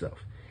liberates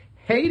themselves.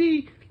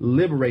 Haiti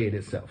liberated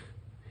itself.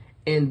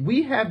 And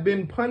we have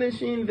been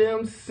punishing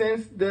them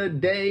since the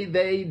day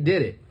they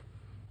did it.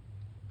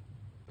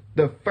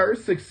 The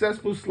first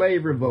successful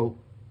slave revolt,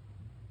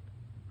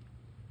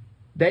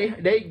 they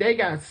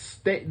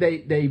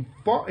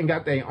fought and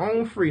got their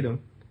own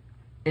freedom.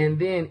 And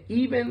then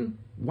even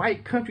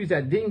white countries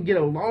that didn't get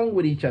along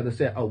with each other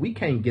said, "Oh, we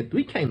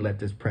can't let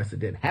this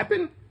precedent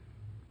happen."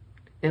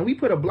 And we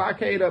put a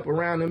blockade up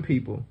around them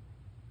people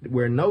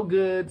where no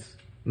goods,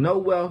 no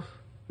wealth,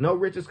 no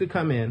riches could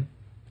come in.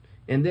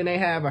 And then they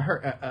have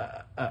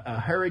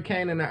a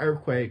hurricane and an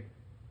earthquake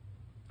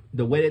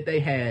the way that they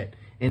had,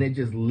 and it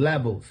just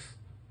levels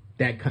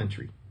that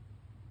country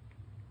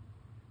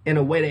in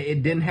a way that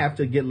it didn't have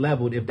to get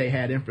leveled if they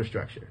had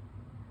infrastructure.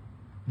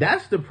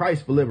 That's the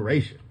price for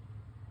liberation.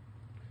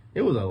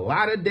 There was a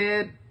lot of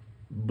dead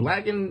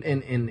black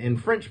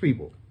and French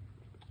people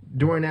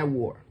during that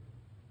war.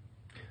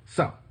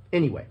 So,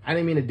 anyway, I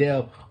didn't mean to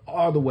delve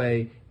all the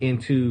way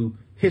into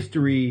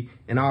history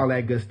and all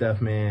that good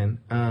stuff, man.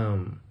 I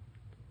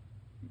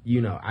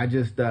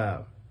just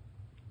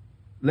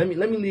let me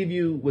leave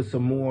you with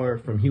some more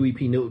from Huey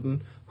P.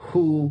 Newton,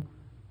 who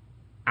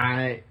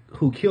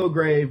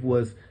Kilgrave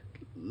was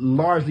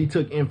largely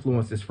took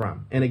influences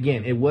from. And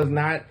again, it was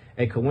not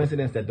a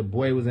coincidence that the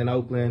boy was in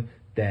Oakland,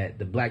 that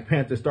the Black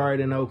Panther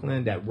started in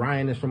Oakland, that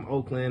Ryan is from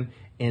Oakland,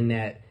 and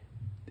that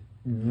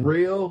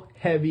real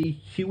heavy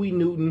Huey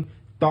Newton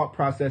thought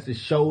processes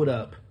showed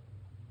up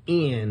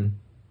not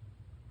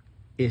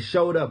in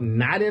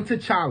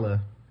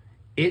T'Challa,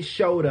 it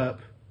showed up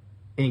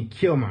in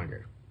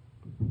Killmonger.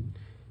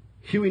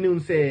 Huey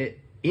Newton said,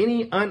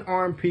 any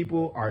unarmed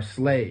people are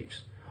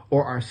slaves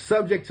or are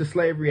subject to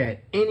slavery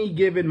at any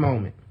given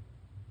moment.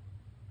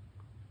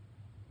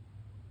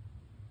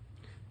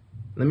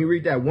 Let me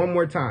read that one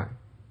more time.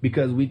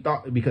 Because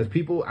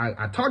people,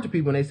 I talked to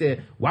people and they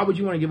said, why would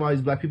you want to give all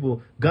these black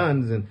people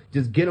guns and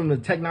just get them the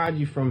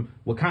technology from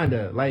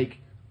Wakanda? Like,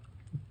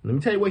 let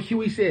me tell you what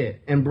Huey said.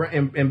 And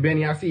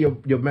Benny, I see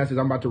your message.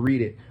 I'm about to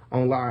read it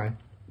online.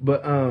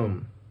 But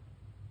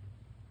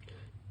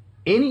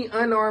any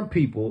unarmed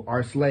people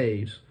are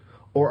slaves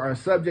or are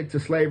subject to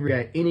slavery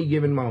at any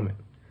given moment.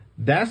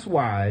 That's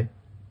why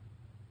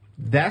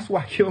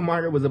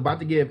Killmonger was about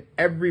to give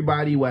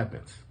everybody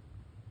weapons.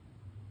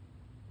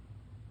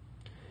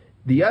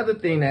 The other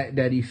thing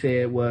that he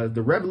said was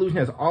the revolution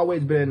has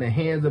always been in the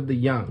hands of the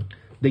young.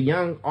 The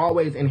young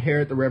always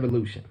inherit the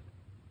revolution.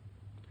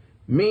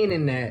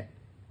 Meaning that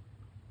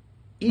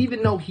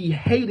even though he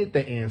hated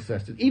the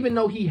ancestors, even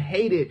though he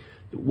hated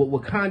what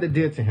Wakanda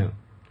did to him,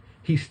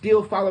 he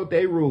still followed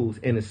their rules.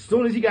 And as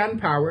soon as he got in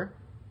power,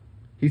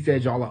 he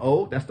said, y'all are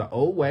old. That's the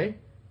old way.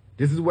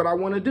 This is what I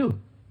want to do.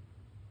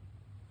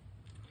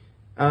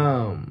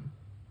 What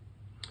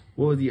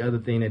was the other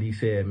thing that he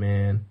said,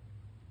 man?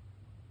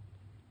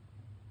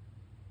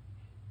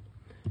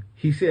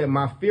 He said,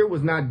 my fear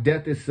was not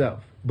death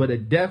itself, but a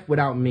death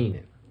without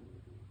meaning.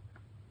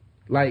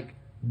 Like,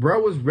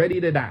 bro was ready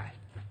to die.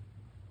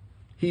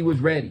 He was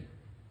ready.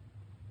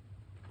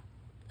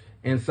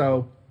 And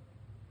so,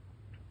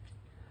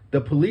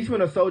 the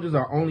policemen or soldiers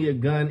are only a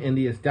gun in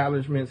the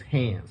establishment's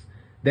hands.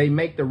 They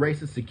make the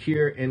racist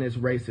secure in its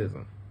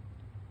racism.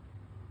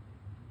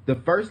 The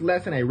first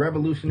lesson a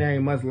revolutionary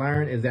must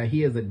learn is that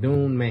he is a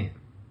doomed man.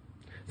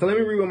 So let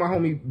me read what my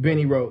homie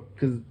Benny wrote,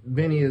 because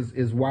Benny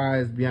is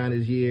wise beyond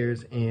his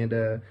years,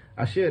 and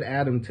I should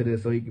add him to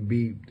this so he can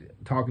be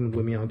talking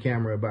with me on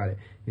camera about it.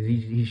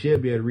 He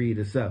should be able to read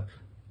himself.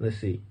 Let's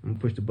see. I'm going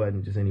to push the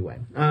button just anyway.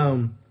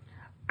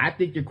 I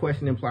think your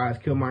question implies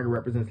Killmonger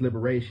represents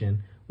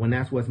liberation when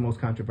that's what's most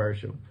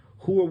controversial.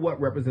 Who or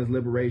what represents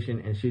liberation,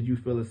 and should you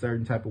feel a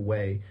certain type of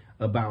way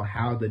about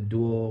how the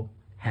duel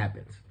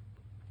happens?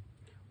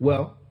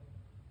 Well,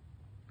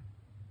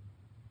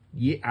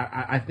 yeah,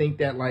 I think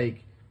that,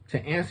 like,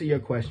 to answer your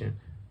question,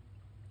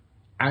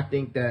 I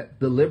think that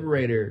the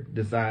liberator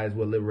decides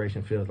what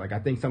liberation feels like. I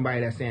think somebody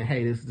that's saying,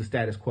 hey, this is the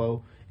status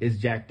quo, it's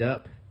jacked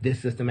up,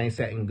 this system ain't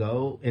set in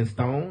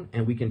stone,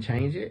 and we can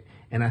change it.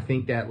 And I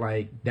think that,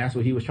 like, that's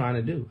what he was trying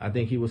to do. I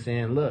think he was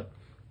saying, look,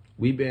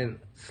 we've been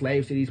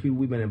slaves to these people,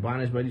 we've been in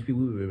bondage by these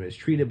people, we've been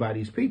mistreated by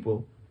these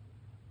people,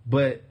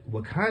 but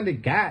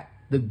Wakanda got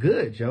the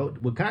goods, yo.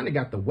 Wakanda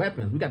got the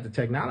weapons, we got the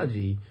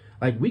technology.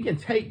 Like, we can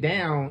take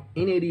down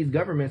any of these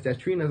governments that's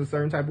treating us a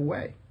certain type of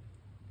way.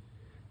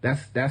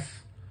 That's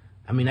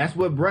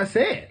what bruh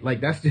said.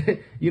 Like, that's just,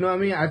 you know what I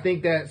mean? I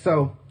think that,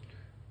 so,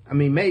 I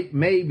mean,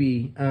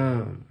 maybe,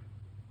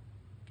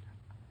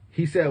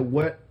 he said,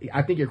 what,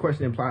 I think your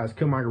question implies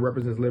Killmonger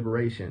represents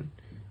liberation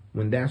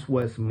when that's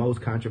what's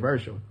most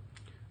controversial.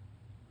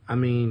 I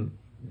mean,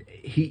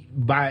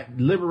 by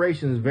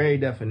liberation's very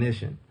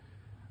definition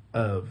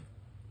of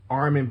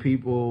arming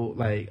people,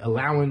 like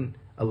allowing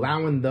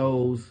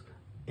those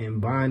in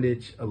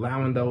bondage,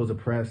 allowing those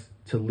oppressed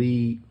to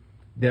lead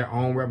their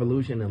own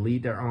revolution and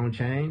lead their own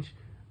change,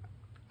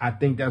 I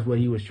think that's what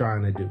he was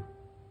trying to do,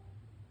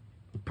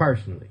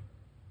 personally.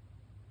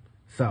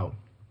 So,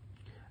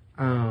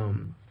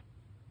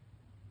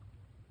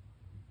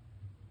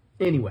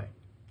 anyway,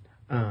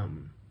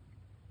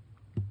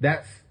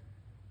 that's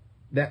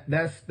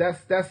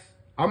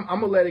I'm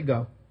gonna let it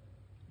go,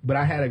 but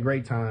I had a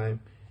great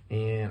time,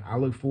 and I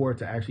look forward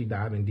to actually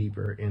diving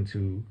deeper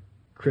into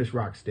Chris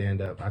Rock's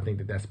stand-up. I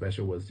think that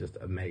special was just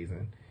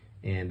amazing,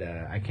 and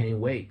I can't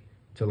wait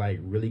to, like,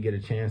 really get a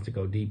chance to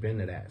go deep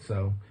into that.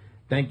 So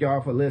thank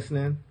y'all for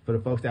listening. For the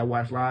folks that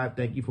watch live,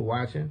 thank you for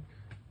watching,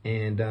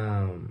 and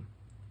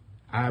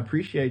I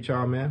appreciate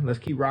y'all, man. Let's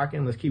keep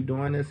rocking, let's keep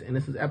doing this. And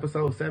this is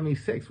episode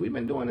 76. We've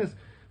been doing this,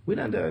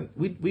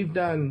 we've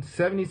done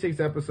 76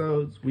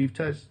 episodes. We've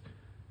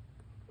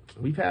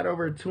had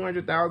over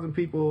 200,000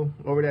 people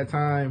over that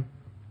time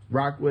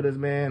rock with us,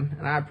 man,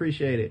 and I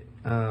appreciate it.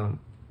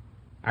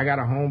 I got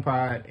a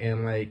HomePod,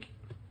 and, like,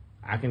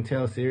 I can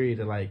tell Siri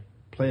to, like,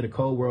 play the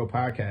Cold World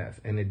podcast,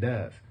 and it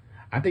does.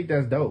 I think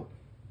that's dope.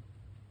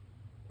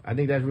 I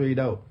think that's really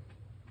dope.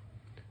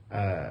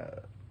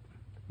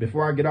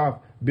 Before I get off,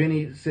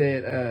 Benny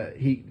said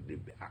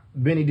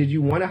Benny, did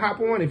you want to hop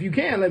on? If you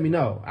can, let me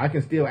know. I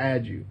can still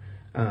add you.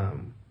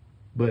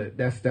 But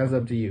that's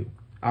up to you.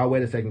 I'll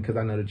wait a second because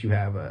I know that you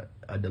have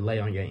a delay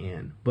on your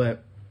end.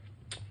 But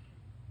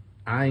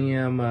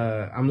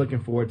I'm looking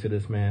forward to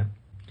this, man.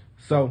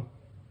 So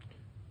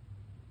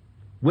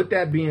with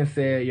that being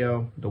said,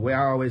 yo, the way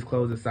I always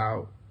close this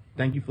out,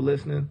 thank you for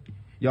listening.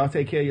 Y'all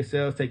take care of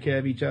yourselves, take care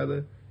of each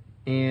other.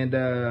 And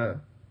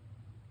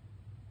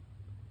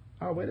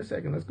wait a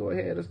second. Let's go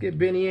ahead. Let's get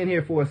Benny in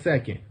here for a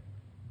second.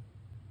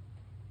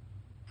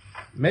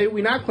 Maybe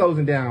we're not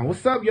closing down.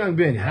 What's up, young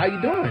Benny? How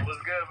you doing? What's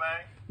good,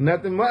 man?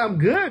 Nothing much. I'm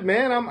good,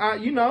 man.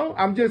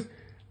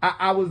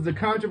 I was the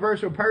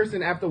controversial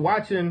person after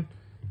watching,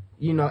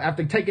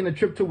 after taking a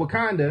trip to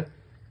Wakanda,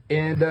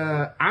 and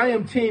I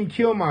am Team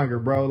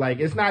Killmonger, bro. Like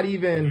it's not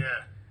even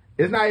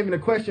a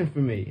question for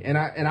me. And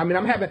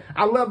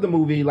I love the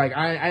movie. Like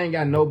I ain't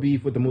got no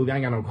beef with the movie. I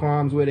ain't got no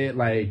qualms with it.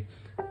 Like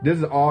this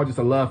is all just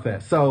a love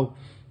fest. So,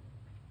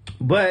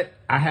 but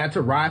I had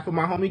to ride for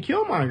my homie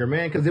Killmonger,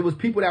 man, because it was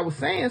people that was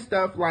saying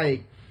stuff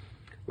like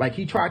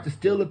he tried to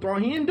steal the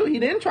throne. He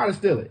didn't try to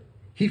steal it.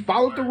 He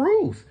followed the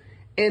rules.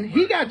 And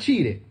he got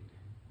cheated.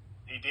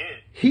 He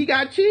did. He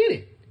got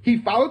cheated. He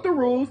followed the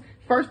rules.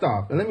 First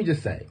off, and let me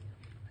just say,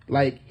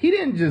 he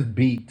didn't just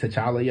beat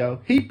T'Challa, yo.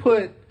 He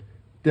put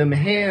them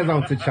hands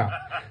on T'Challa.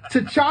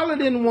 T'Challa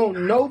didn't want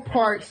no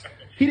parts.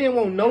 He didn't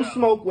want no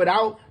smoke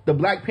without the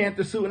Black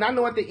Panther suit. And I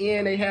know at the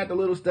end they had the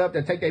little stuff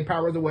that take their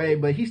powers away,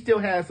 but he still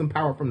has some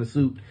power from the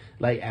suit,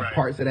 at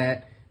parts of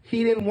that.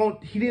 He didn't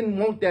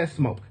want that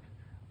smoke.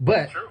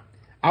 But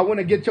I want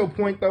to get your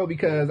point though,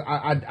 because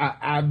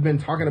I've been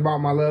talking about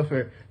my love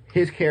for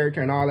his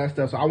character and all that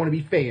stuff. So I want to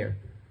be fair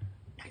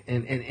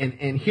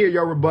and hear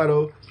your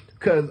rebuttal,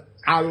 because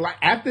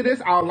after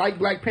this I'll like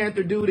Black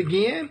Panther dude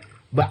again,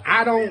 but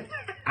I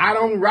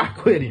don't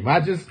rock with him.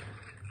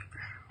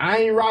 I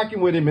ain't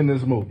rocking with him in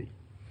this movie.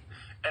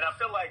 And I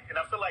feel like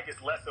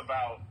it's less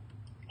about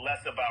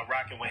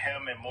rocking with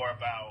him and more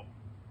about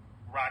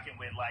rocking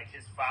with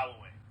his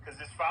following, because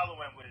his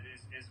following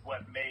is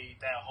what made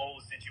that whole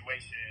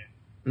situation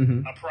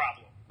a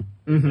problem.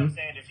 You know what I'm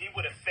saying? If he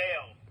would have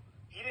failed,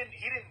 he didn't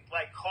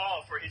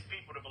call for his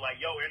people to be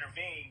like, yo,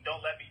 intervene,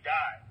 don't let me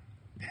die.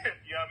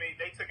 You know what I mean?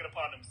 They took it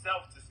upon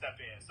themselves to step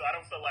in. So I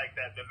don't feel like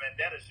that the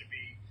vendetta should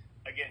be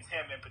against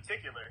him in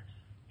particular.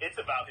 It's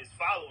about his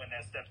following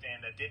that stepped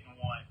in, that didn't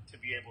want to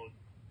be able,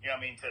 you know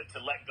what I mean, to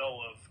let go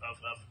of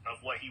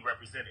what he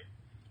represented.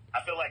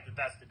 I feel like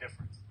that's the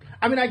difference.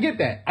 I mean, I get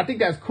that. I think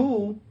that's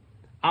cool.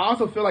 I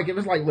also feel like if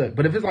it's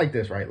if it's like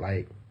this, right?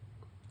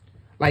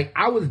 Like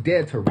I was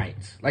dead to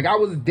rights. Like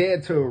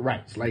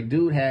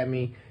dude had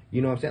me,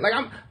 you know what I'm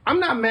saying? I'm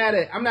not mad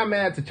at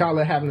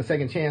T'Challa having a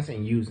second chance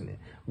and using it.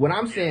 What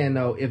I'm saying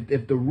though,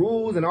 if the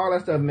rules and all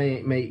that stuff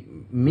may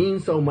mean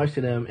so much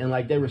to them, and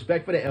their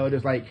respect for the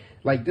elders, like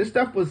this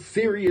stuff was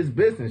serious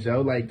business,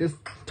 yo. Like this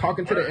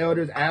talking to the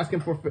elders,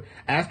 asking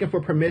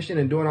for permission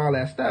and doing all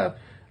that stuff,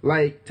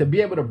 to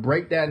be able to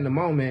break that in the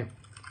moment,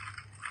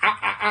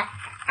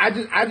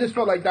 I just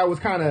felt like that was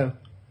kind of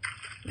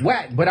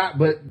whack. But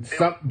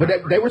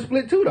they were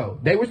split too though.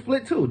 They were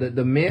split too.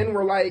 The men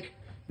were like,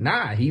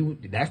 nah,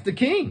 that's the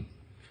king.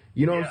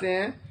 You know what I'm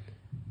saying?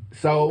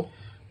 So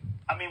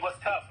I mean,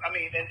 what's tough? I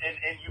mean,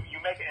 and you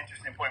make an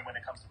interesting point when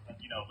it comes to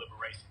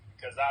liberation,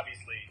 because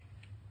obviously,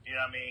 you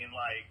know what I mean,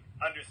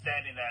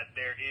 understanding that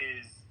there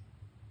is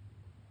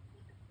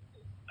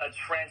a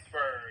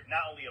transfer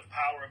not only of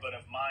power but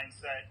of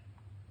mindset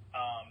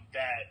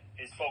that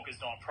is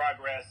focused on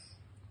progress,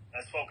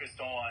 that's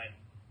focused on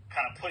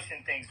kind of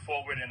pushing things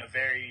forward in a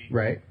very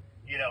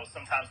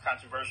sometimes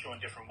controversial and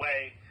different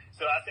way.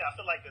 So I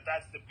feel like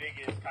that's the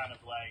biggest kind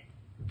of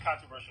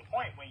controversial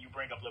point when you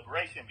bring up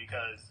liberation,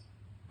 because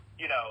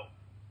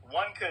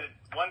one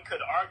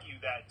could argue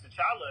that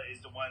T'Challa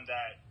is the one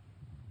that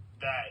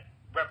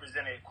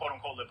represented quote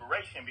unquote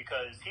liberation,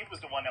 because he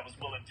was the one that was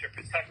willing to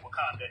protect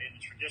Wakanda in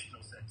the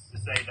traditional sense, to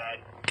say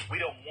that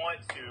we don't want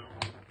to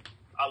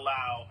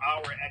allow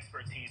our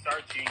expertise,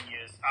 our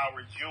genius,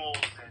 our jewels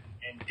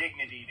and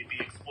dignity to be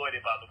exploited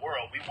by the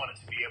world. We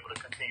wanted to be able to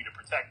continue to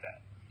protect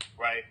that,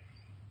 right?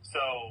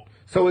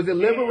 So is it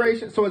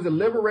liberation? So is it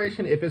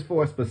liberation if it's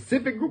for a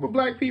specific group of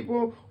black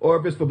people or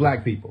if it's for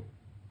black people?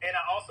 And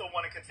I also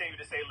want to continue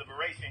to say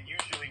liberation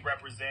usually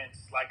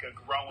represents a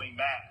growing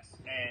mass.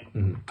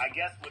 And I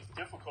guess what's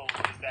difficult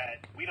is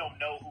that we don't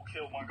know who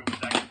Killmonger was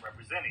actually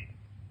representing.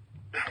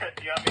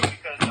 You know what I mean?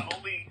 Because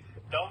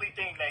the only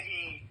thing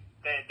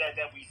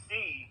that we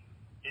see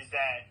is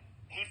that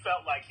he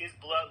felt like his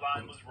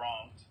bloodline was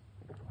wronged,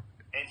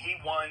 and he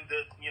won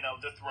the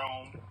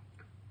throne,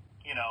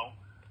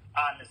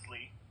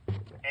 honestly.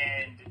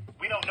 And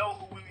we don't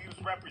know who he was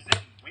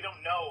representing. We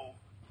don't know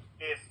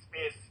if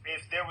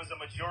there was a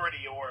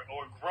majority or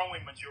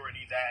growing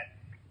majority that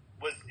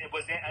was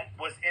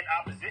in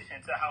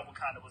opposition to how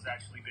Wakanda was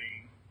actually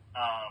being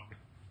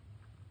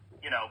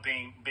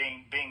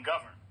being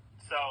governed.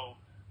 So,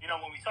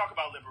 when we talk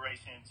about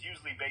liberation, it's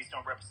usually based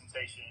on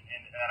representation,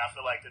 and I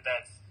feel like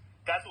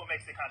that's what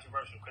makes it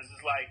controversial, because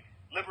it's like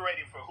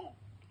liberating for who?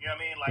 You know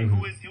what I mean? Like,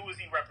 who is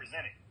he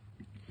representing?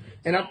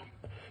 And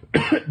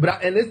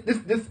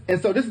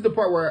so this is the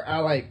part where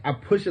I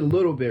push a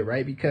little bit,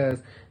 right? Because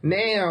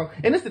now,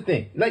 and this is the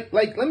thing, like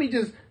let me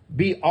just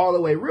be all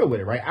the way real with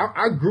it, right?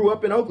 I grew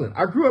up in Oakland.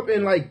 I grew up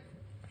in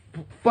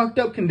fucked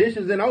up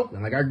conditions in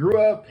Oakland. Like, I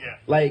grew up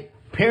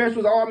parents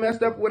was all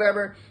messed up,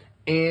 whatever,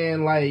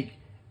 and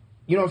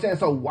you know what I'm saying?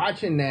 So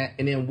watching that,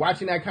 and then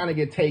watching that kind of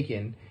get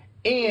taken,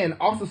 and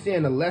also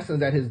seeing the lessons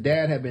that his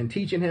dad had been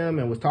teaching him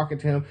and was talking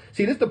to him.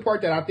 See, this is the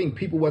part that I think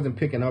people wasn't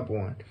picking up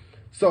on.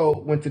 So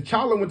when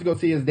T'Challa went to go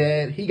see his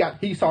dad,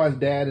 he saw his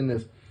dad in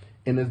this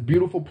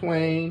beautiful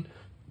plane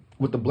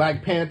with the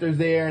Black Panthers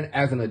there, and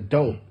as an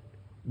adult.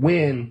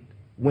 When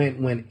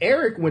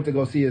Eric went to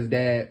go see his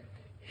dad,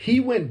 he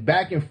went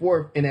back and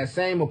forth in that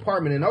same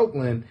apartment in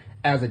Oakland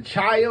as a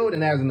child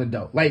and as an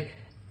adult. Like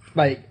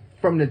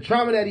from the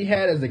trauma that he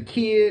had as a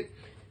kid,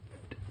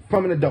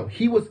 from an adult.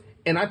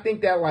 And I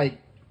think that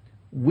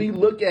we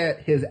look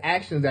at his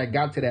actions that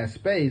got to that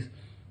space,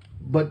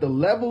 but the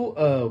level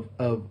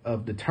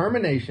of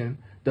determination,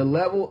 the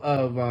level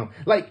of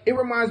it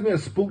reminds me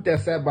of Spook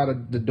that sat by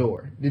the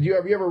door. Did you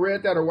ever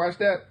read that or watched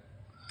that?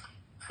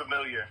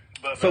 Familiar,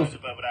 but I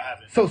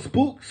haven't. So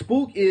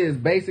Spook is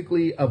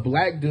basically a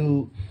black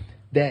dude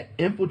that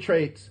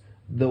infiltrates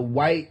the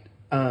white,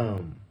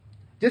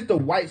 just the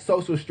white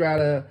social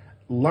strata,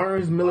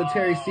 learns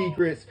military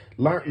secrets,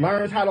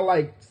 learns how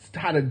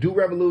to do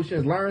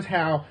revolutions, learns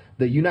how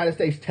the United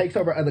States takes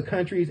over other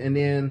countries, and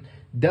then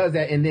does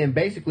that. And then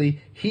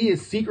basically he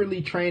is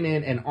secretly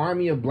training an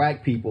army of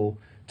black people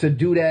to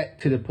do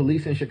that to the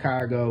police in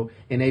Chicago,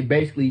 and they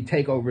basically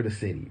take over the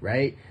city,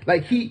 right?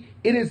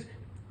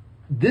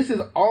 This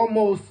is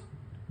almost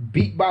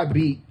beat by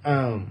beat,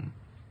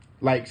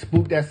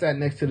 Spook that sat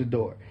next to the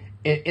door,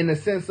 in the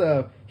sense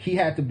of he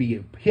had to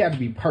be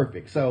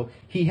perfect. So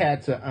he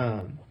had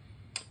to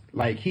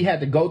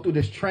go through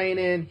this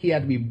training. He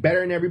had to be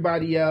better than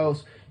everybody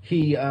else.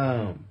 He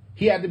had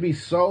to be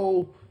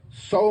so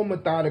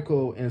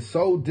methodical and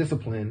so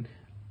disciplined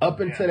up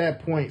until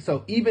that point.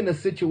 So even the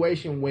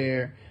situation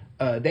where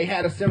they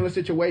had a similar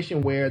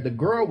situation where the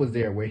girl was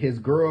there, where his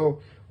girl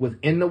was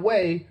in the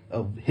way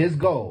of his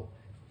goal.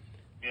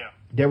 Yeah.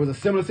 There was a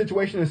similar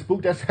situation in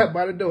Spook that sat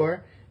by the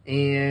door,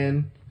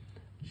 and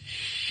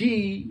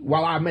she,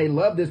 while I may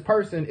love this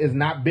person, is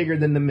not bigger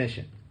than the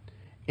mission.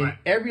 In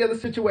every other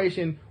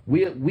situation,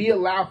 we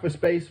allow for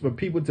space for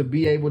people to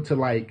be able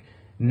to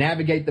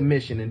navigate the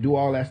mission and do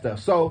all that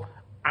stuff. So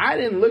I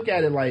didn't look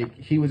at it like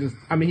he was just,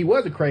 he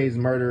was a crazy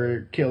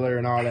murderer, killer,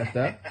 and all that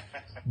stuff,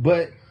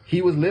 but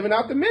he was living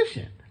out the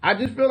mission. I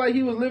just feel like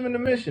he was living the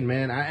mission,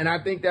 man. And I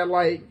think that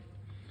listen,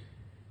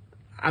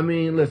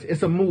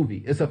 it's a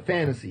movie, it's a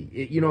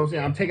fantasy. You know what I'm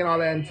saying? I'm taking all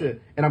that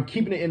and I'm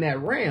keeping it in that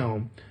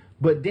realm.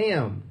 But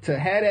damn, to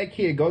have that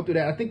kid go through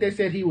that, I think they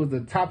said he was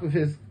the top of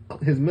his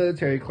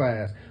military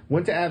class,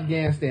 went to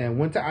Afghanistan,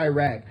 went to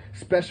Iraq,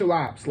 special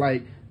ops,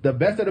 the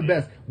best of the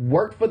best,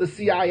 worked for the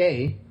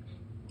CIA,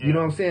 you know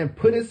what I'm saying,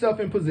 put himself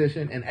in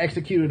position and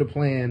executed a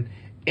plan,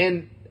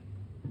 and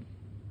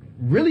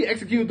really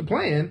executed the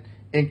plan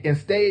and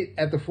stayed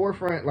at the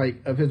forefront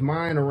of his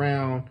mind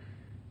around,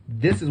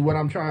 this is what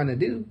I'm trying to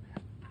do.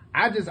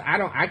 I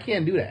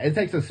can't do that. It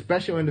takes a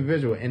special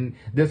individual, and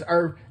this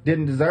earth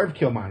didn't deserve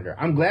Killmonger.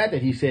 I'm glad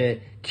that he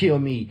said, kill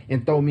me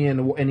and throw me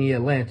in the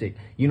Atlantic.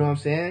 You know what I'm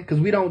saying? Because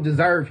we don't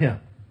deserve him.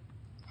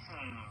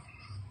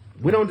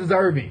 We don't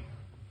deserve him.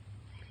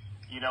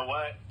 You know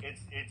what?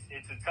 It's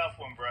a tough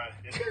one, bro.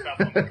 It's a tough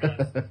one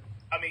because,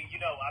 I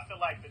feel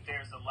like that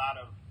there's a lot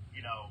of,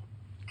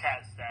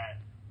 cats that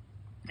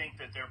think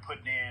that they're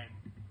putting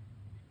in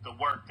the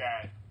work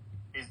that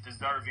is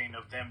deserving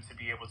of them to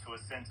be able to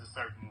ascend to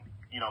certain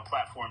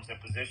platforms and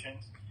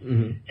positions.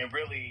 Mm-hmm. And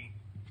really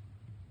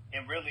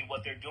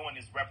what they're doing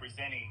is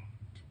representing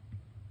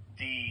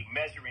the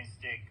measuring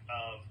stick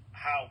of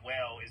how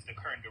well is the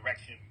current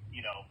direction,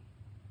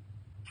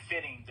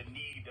 fitting the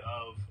need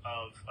of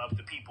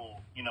the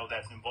people,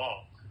 that's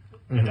involved.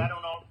 Mm-hmm. And that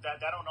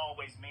don't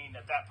always mean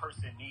that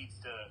person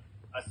needs to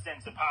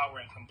ascend to power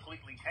and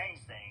completely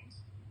change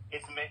things.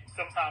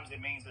 Sometimes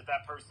it means that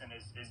person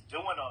is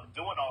doing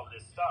all of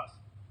this stuff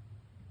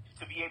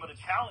to be able to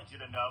challenge it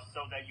enough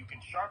so that you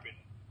can sharpen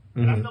it.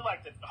 And I feel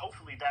like that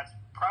hopefully that's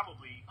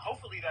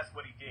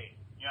what he did.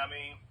 You know what I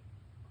mean?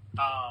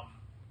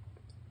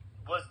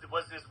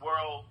 Was this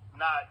world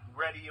not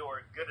ready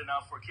or good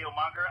enough for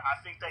Killmonger? I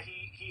think that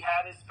he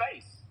had his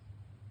space.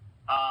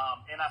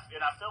 And I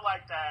feel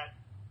like that,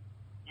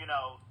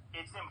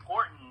 it's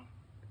important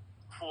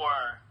for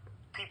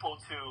people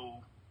to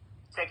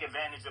take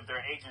advantage of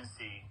their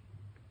agency,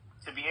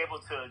 to be able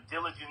to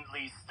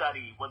diligently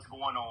study what's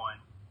going on,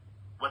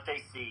 what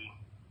they see,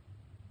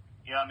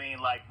 you know what I mean?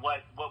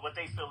 What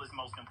they feel is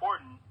most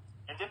important,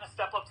 and then to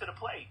step up to the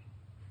plate,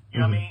 you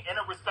know what I mean? In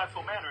a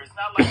respectful manner. It's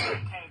not like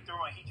he came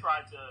through and he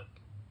tried to,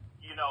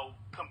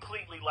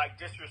 completely like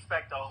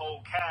disrespect the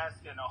whole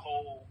cast and the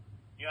whole,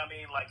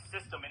 like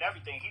system and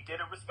everything. He did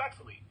it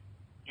respectfully.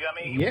 You know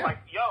what I mean? He was like,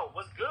 yo,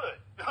 what's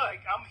good?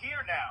 Like, I'm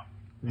here now.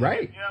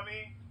 Right. You know what I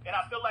mean? And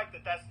I feel like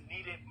that's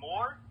needed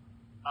more.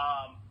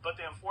 But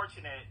the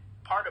unfortunate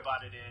part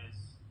about it is,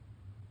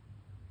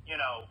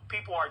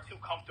 people are too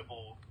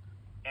comfortable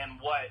in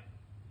what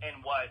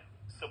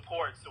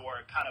supports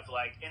or kind of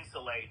like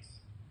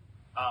insulates,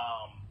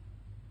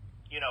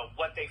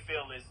 what they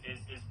feel is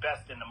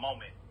best in the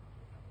moment.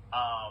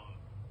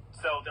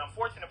 So the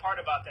unfortunate part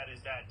about that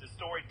is that the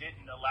story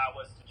didn't allow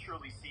us to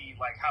truly see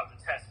like how the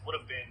test would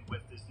have been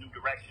with this new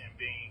direction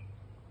being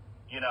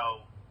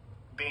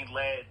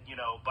led,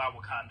 by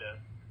Wakanda.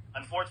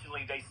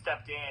 Unfortunately, they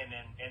stepped in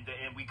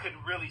and we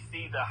couldn't really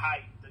see the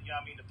height, the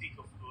peak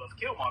of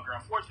Killmonger,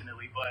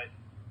 unfortunately. But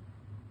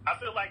I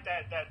feel like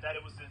that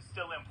it was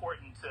still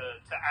important to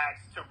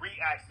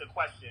re-ask the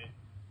question: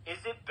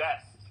 is it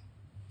best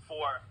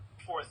for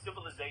a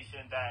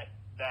civilization that's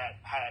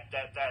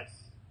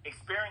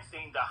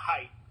experiencing the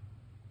height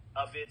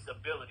of its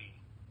ability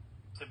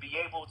to be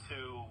able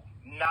to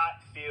not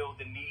feel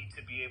the need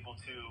to be able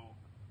to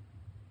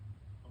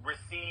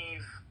receive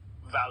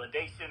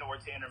validation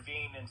or to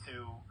intervene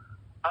into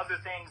other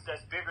things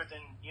that's bigger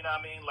than,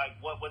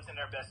 like what's in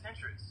their best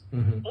interest?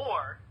 Mm-hmm.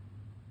 Or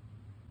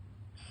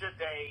should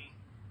they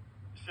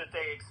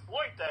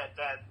exploit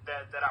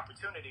that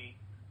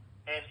opportunity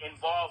and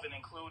involve and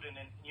include and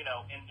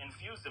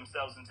infuse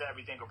themselves into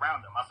everything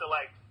around them? I feel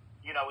like,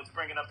 it's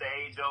bringing up the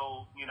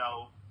age-old,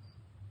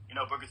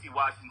 Booker T.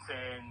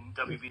 Washington,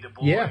 W.B. Du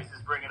Bois. Yeah. Is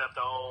bringing up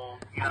the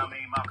old,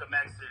 Malcolm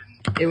X.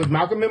 It was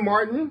Malcolm and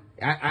Martin.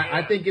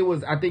 I think it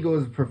was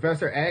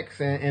Professor X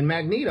and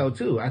Magneto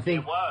too. I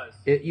think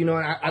it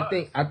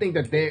was. I think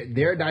that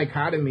their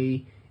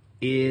dichotomy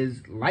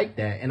is like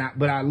that.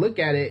 But I look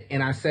at it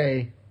and I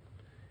say,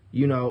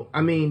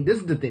 this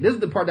is the thing. This is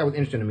the part that was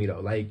interesting to me though.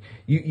 Like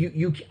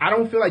I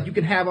don't feel like you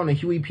can have on a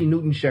Huey P.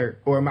 Newton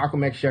shirt or a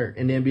Malcolm X shirt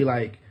and then be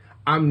like,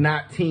 I'm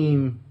not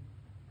team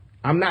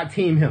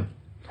him.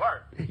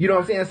 Word. You know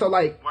what I'm saying? So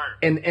like, Word.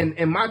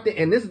 and my thing,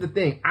 and this is the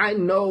thing. I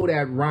know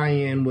that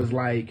Ryan was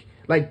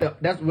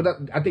that's what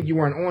I think you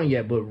weren't on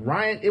yet, but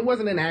Ryan, it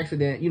wasn't an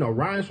accident.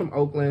 Ryan's from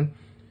Oakland.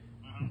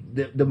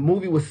 Mm-hmm. The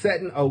movie was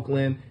set in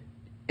Oakland,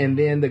 and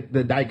then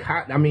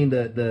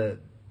the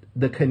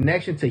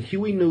connection to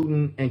Huey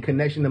Newton and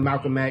connection to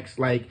Malcolm X,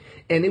 and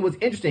it was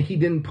interesting. He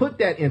didn't put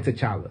that in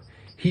T'Challa.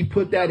 He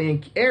put that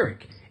in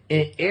Eric,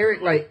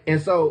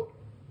 and so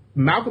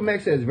Malcolm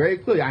X says very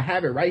clearly, I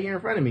have it right here in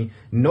front of me,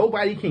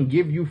 nobody can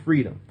give you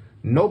freedom.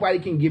 Nobody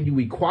can give you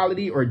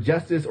equality or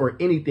justice or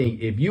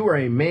anything. If you are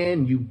a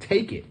man, you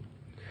take it.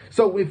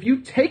 So if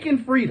you've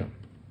taken freedom,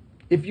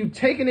 if you've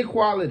taken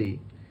equality,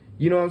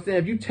 you know what I'm saying?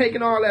 If you've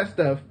taken all that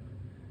stuff,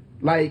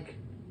 what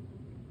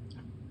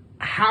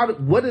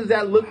does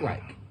that look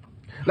like?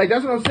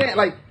 That's what I'm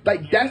saying.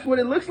 That's what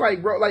it looks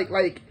like, bro.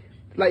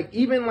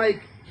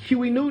 Even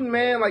Huey Newton,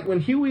 man, when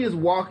Huey is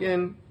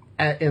walking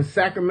in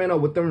Sacramento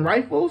with them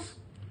rifles,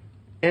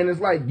 and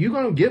it's you're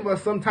gonna give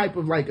us some type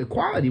of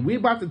equality. We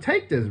about to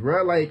take this,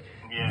 bro.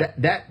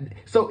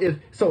 So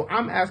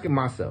I'm asking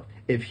myself,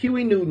 if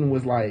Huey Newton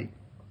was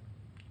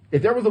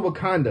if there was a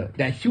Wakanda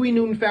that Huey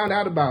Newton found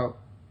out about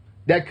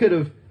that could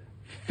have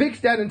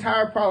fixed that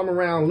entire problem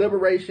around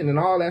liberation and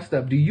all that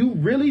stuff, do you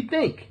really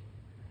think,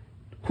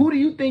 who do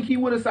you think he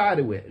would have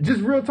sided with?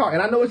 Just real talk.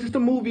 And I know it's just a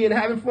movie and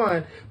having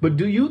fun, but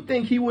do you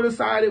think he would have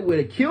sided with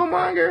a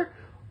Killmonger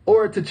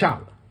or a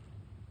T'Challa?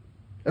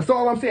 That's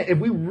all I'm saying. If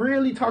we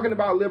really talking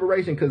about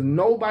liberation, because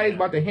nobody's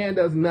about to hand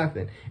us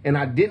nothing. And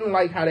I didn't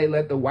like how they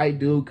let the white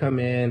dude come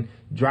in,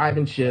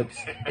 driving ships,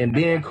 and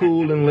being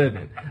cool and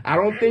living. I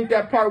don't think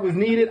that part was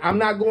needed. I'm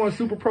not going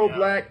super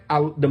pro-black.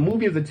 The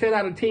movie is a 10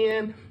 out of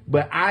 10,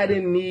 but I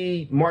didn't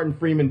need Martin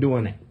Freeman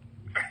doing that.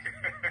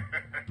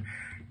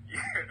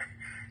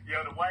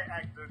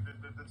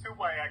 The two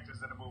white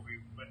actors in the movie,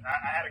 but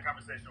I had a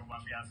conversation with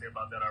my fiance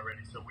about that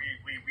already. So we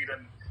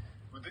done.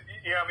 One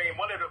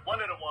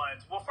of the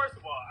ones. Well, first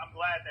of all, I'm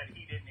glad that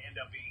he didn't end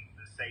up being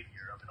the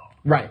savior of it all.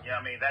 Right.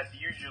 That's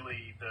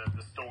usually the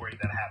story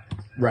that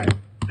happens. Right.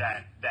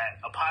 That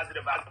a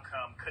positive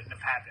outcome couldn't have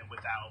happened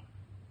without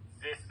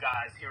this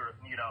guy's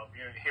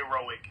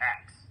heroic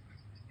acts,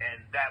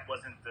 and that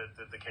wasn't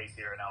the case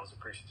here, and I was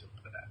appreciative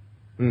for that.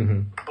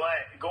 Mm-hmm.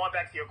 But going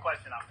back to your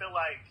question, I feel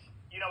like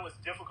what's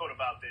difficult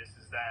about this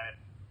is that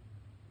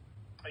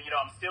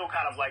I'm still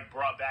kind of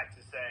brought back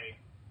to say,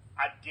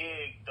 I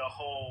dig the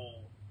whole,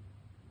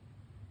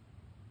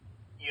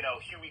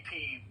 Huey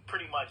P.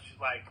 pretty much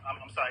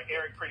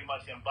Eric pretty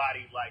much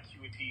embodied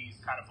Huey P's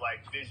kind of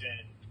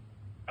vision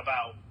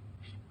about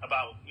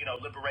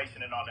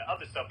liberation and all that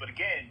other stuff. But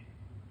again,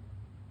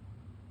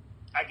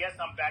 I guess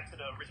I'm back to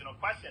the original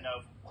question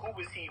of who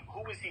was he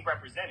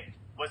representing?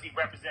 Was he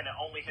representing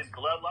only his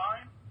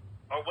bloodline,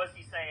 or was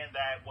he saying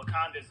that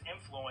Wakanda's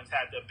influence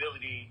had the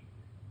ability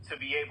to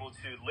be able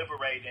to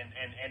liberate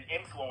and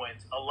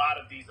influence a lot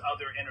of these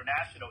other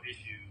international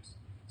issues,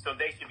 so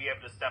they should be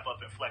able to step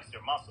up and flex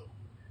their muscle?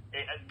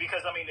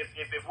 Because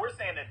if we're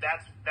saying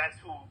that's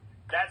who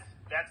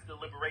that's the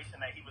liberation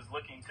that he was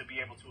looking to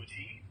be able to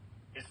achieve,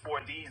 is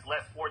for these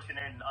less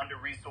fortunate and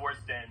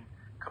under-resourced and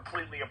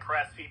completely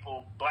oppressed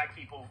people, black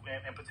people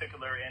in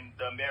particular in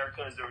the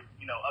Americas or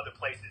other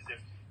places.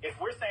 If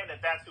we're saying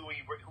that that's who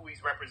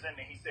he's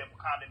representing, he said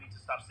Wakanda needs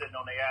to stop sitting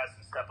on their ass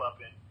and step up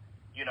and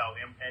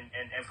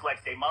and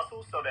flex their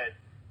muscles so that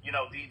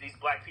these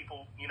black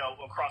people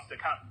across the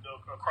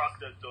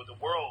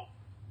world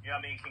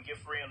can get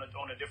free on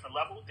a different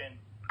level, then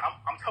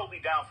I'm totally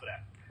down for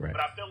that. Right.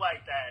 But I feel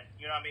like that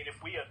if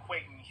we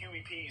equating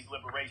Huey P's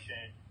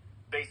liberation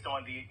based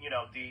on the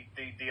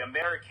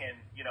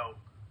American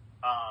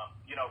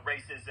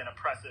racist and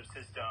oppressive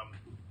system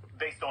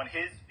based on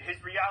his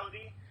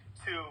reality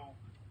to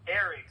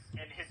Eric's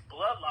and his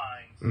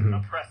bloodline's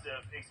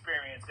oppressive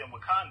experience in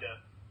Wakanda,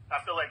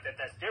 I feel like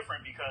that's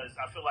different, because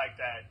I feel like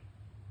that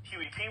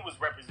Huey P was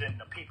representing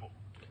the people.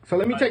 So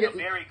let me take it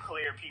very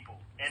clear people,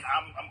 and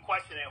I'm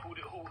questioning who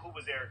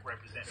was Eric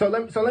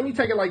representing. So let me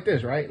take it like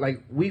this, right?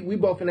 Like we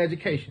both in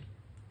education.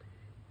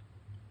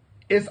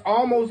 It's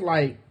almost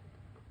like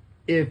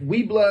if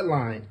we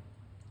bloodline,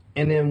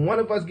 and then one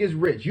of us gets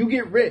rich, you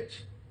get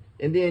rich,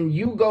 and then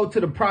you go to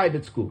the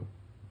private school.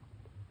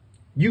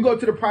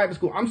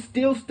 I'm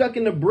still stuck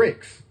in the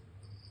bricks.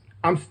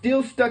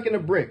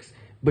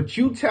 But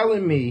you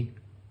telling me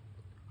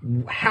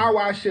how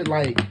I should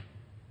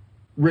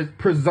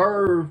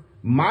preserve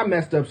my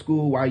messed up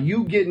school while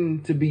you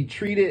getting to be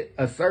treated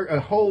a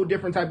whole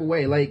different type of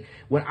way. Like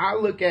when I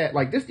look at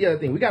this, the other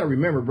thing we got to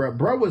remember,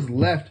 bro was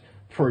left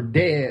for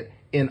dead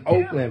in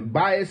Oakland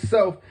by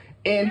himself,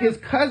 and his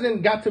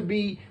cousin got to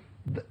be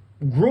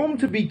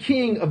groomed to be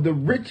king of the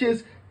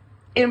richest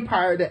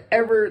empire to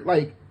ever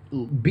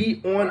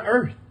be on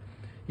earth.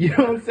 You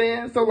know what I'm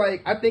saying? So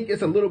I think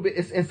it's a little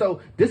bit, and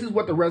so this is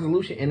what the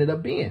resolution ended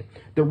up being.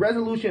 The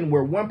resolution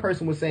where one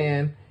person was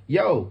saying,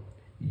 yo,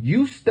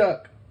 you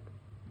stuck,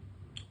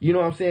 you know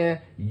what I'm saying?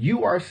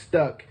 You are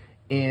stuck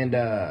in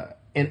a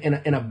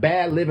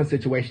bad living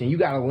situation. You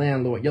got a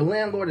landlord. Your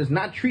landlord is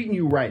not treating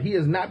you right. He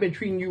has not been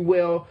treating you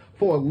well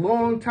for a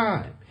long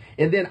time.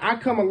 And then I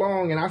come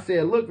along and I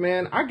said, look,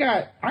 man, I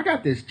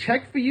got this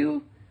check for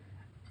you.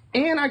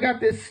 And I got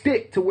this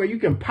stick to where you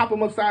can pop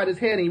him upside his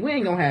head and we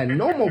ain't gonna have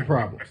no more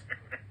problems.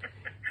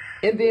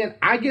 And then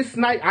I get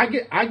sniped, I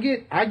get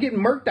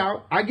murked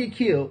out, I get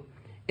killed.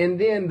 And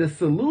then the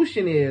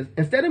solution is,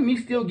 instead of me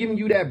still giving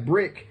you that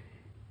brick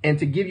and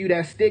to give you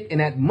that stick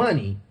and that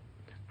money,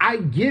 I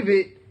give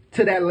it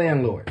to that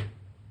landlord.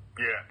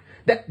 Yeah.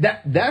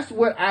 That's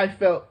what I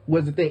felt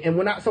was the thing. And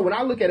when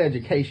I look at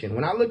education,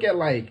 when I look at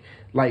like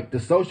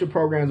the social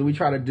programs that we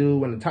try to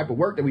do and the type of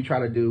work that we try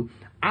to do,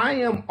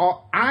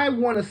 I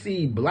want to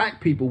see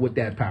black people with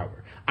that power.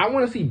 I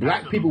want to see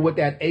black people with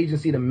that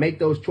agency to make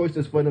those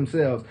choices for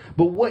themselves.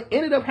 But what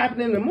ended up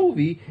happening in the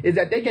movie is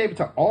that they gave it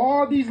to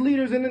all these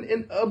leaders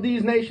of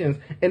these nations,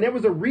 and there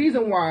was a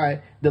reason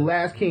why the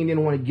last king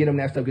didn't want to get him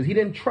that stuff, because he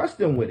didn't trust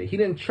them with it. He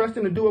didn't trust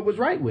them to do what was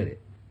right with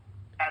it.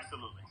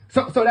 Absolutely.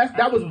 So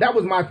that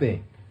was my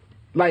thing.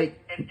 And I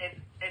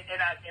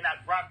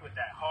rock with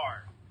that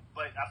hard.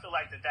 But I feel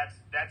like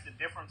that's the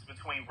difference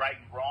between right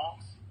and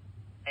wrongs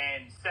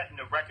and setting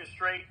the record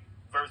straight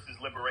versus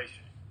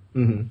liberation.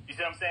 Mm-hmm. You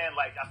see what I'm saying?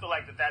 I feel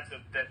like that's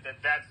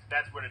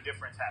where the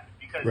difference happened.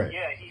 Because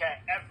he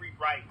had every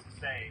right to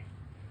say,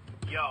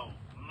 yo,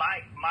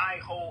 my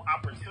whole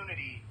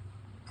opportunity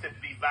to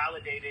be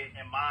validated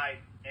in my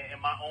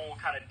own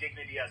kind of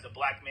dignity as a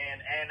black man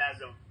and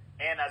as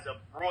a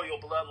royal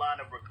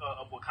bloodline of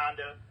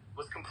Wakanda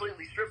was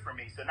completely stripped from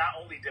me. So not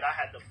only did I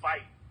have to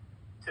fight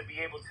to be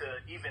able to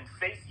even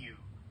face you,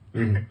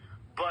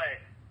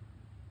 but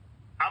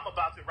I'm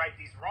about to right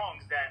these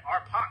wrongs that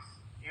our pops,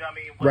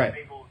 wasn't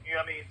able,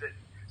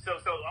 so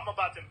I'm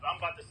about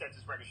to set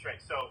this record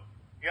straight. So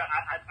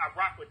I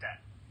rock with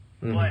that.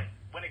 But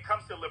when it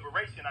comes to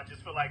liberation, I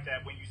just feel like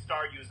that when you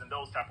start using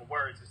those type of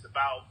words, it's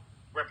about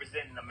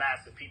representing the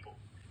mass of people,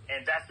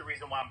 and that's the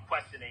reason why I'm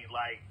questioning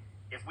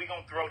if we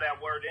gonna throw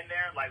that word in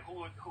there,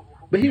 who?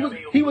 But he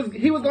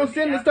was gonna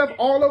send this stuff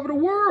all over the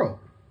world.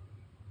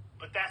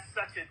 But that's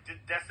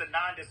a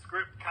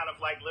nondescript kind of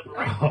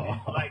liberation.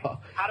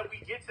 How do we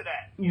get to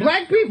that?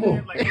 Black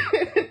people.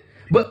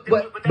 But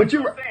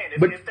you're right.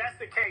 If that's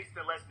the case,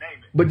 then let's name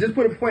it. But just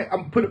put a point.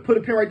 Put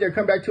a pin right there.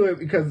 Come back to it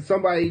because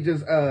somebody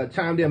just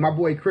chimed in. My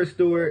boy Chris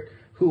Stewart,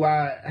 who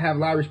I have a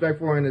lot of respect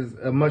for and is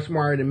much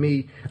smarter than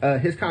me.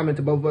 His comment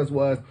to both of us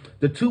was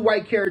the two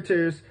white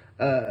characters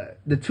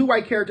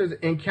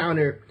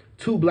encountered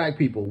two black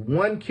people,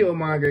 one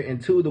Killmonger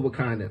and two the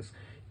Wakandans.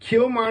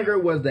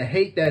 Killmonger was the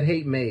hate that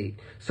hate made,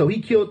 so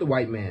he killed the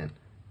white man.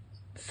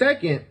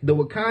 Second, the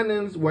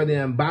Wakandans were the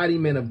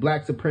embodiment of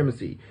black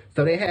supremacy,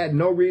 so they had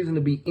no reason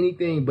to be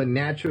anything but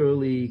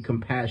naturally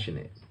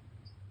compassionate.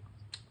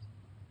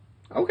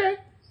 Okay.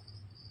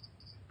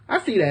 I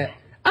see that.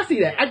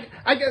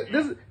 I guess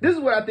this is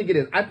what I think it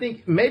is. I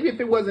think maybe if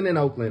it wasn't in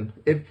Oakland,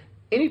 if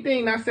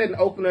anything not said in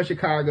Oakland or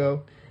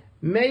Chicago,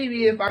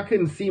 maybe if I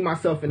couldn't see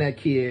myself in that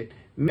kid,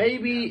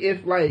 maybe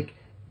if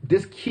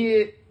this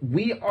kid,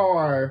 we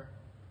are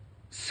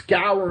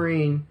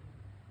scouring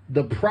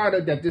the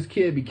product that this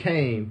kid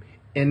became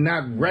and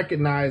not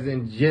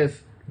recognizing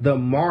just the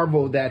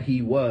marvel that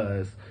he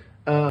was.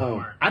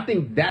 I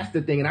think that's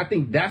the thing, and I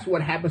think that's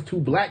what happens to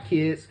black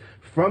kids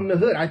from the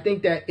hood. I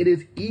think that it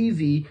is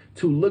easy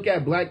to look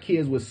at black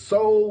kids with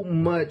so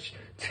much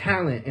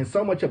talent and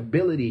so much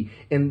ability,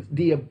 and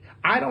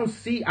I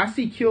see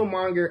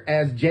Killmonger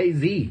as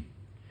Jay-Z.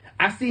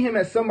 I see him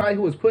as somebody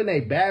who was put in a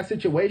bad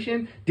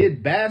situation,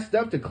 did bad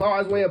stuff to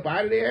claw his way up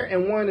out of there,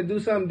 and wanted to do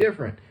something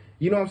different.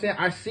 You know what I'm saying?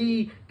 I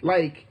see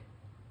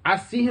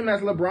him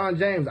as LeBron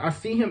James. I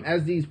see him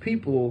as these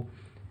people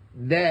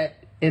that.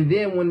 And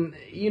then when,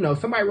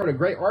 somebody wrote a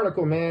great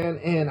article, man,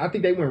 and I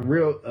think they went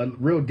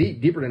real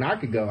deep, deeper than I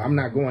could go. I'm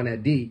not going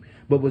that deep,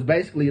 but was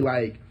basically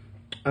like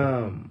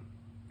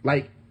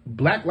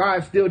Black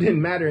lives still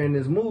didn't matter in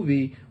this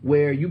movie,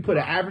 where you put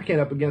an African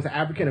up against an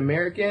African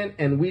American,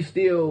 and we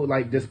still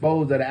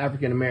dispose of the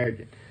African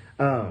American.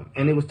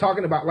 And it was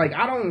talking about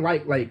I don't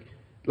like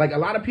a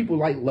lot of people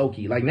like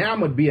Loki. Now I'm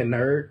gonna be a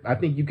nerd. I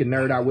think you can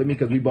nerd out with me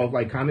because we both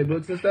like comic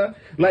books and stuff.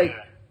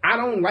 I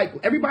don't like.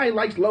 Everybody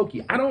likes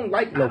Loki. I don't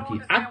like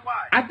Loki.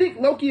 I think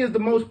Loki is the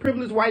most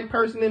privileged white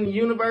person in the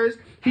universe.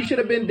 He should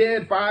have been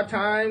dead 5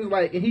 times.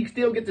 And he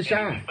still get to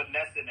shine.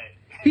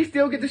 He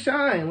still get to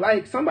shine.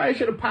 Somebody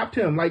should have popped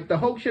him. The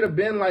Hulk should have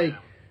been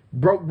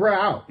broke bruh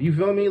out. You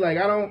feel me? I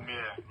don't.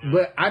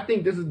 But I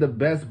think this is the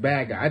best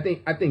bad guy.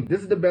 I think this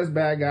is the best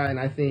bad guy, and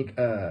I think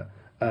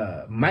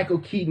Michael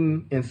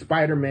Keaton in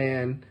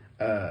Spider-Man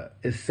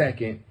is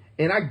second.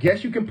 And I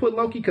guess you can put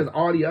Loki because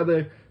all the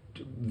other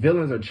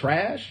villains are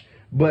trash.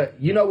 But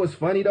you know what's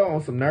funny though,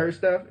 on some nerd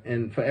stuff,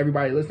 and for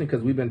everybody listening,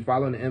 because we've been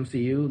following the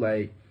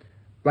MCU,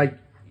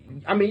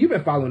 you've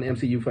been following the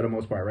MCU for the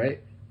most part,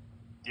 right?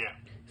 Yeah.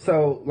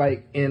 So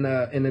in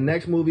the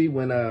next movie,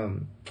 when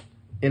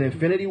in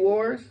Infinity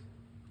Wars,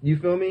 you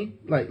feel me?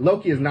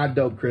 Loki is not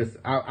dope, Chris.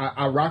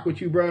 I rock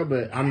with you, bro,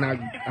 but I'm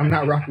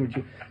not rocking with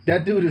you.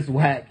 That dude is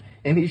whack,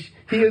 and he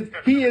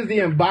is the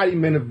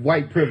embodiment of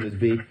white privilege,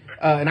 B.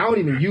 And I don't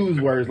even use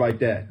words like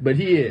that, but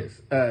he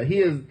is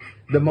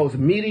the most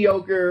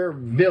mediocre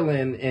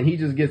villain, and he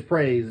just gets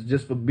praised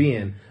just for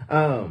being.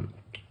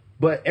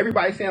 But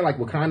everybody's saying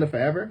Wakanda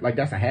forever,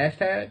 that's a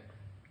hashtag.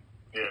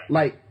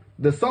 Yeah.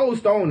 The Soul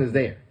Stone is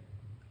there.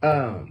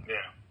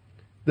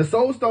 The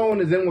Soul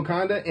Stone is in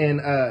Wakanda, and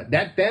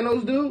that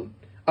Thanos dude,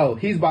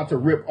 he's about to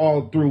rip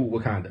all through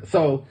Wakanda.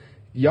 So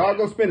y'all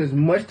go spend as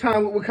much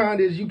time with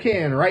Wakanda as you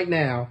can right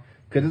now,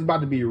 because it's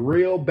about to be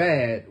real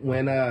bad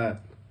when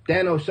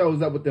Thanos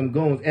shows up with them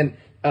goons. And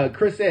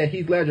Chris said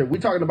Heath Ledger.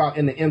 We're talking about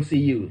in the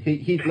MCU.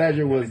 Heath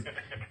Ledger was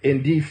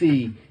in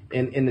DC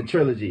in the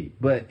trilogy,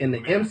 but in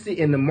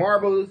the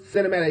Marvel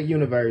Cinematic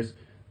Universe,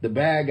 the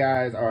bad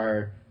guys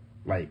are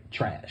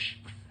trash.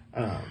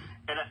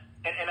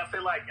 And I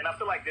feel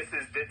like this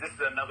is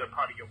another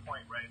part of your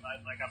point, right?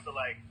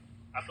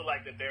 I feel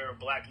like that there are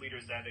black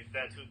leaders that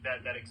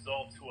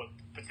exalt to a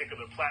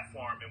particular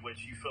platform in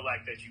which you feel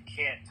like that you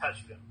can't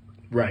touch them.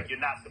 Right. You're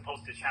not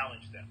supposed to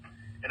challenge them.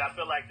 And I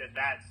feel like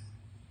that's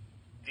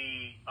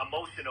the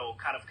emotional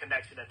kind of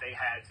connection that they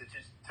had to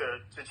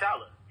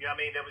T'Challa. You know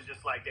what I mean? There was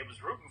just they was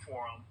rooting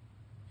for him.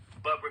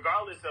 But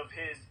regardless of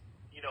his,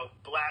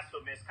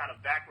 blasphemous kind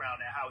of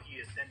background and how he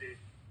ascended,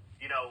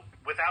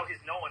 without his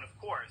knowing, of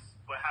course,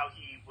 but how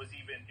he was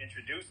even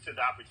introduced to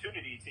the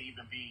opportunity to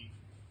even be,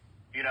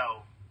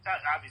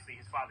 obviously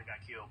his father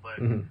got killed,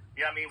 but you know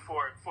what I mean,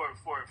 for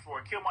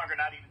Killmonger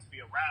not even to be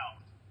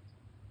around,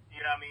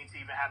 you know what I mean, to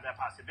even have that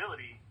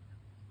possibility.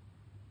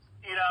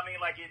 You know what I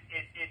mean?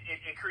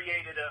 It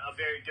created a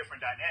very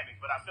different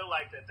dynamic. But I feel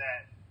like it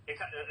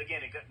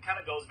kind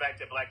of goes back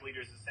to black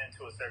leaders ascend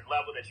to a certain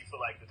level that you feel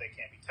like that they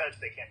can't be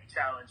touched, they can't be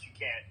challenged, you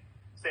can't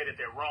say that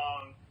they're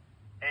wrong.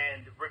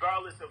 And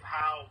regardless of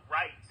how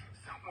right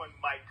someone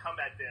might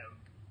come at them,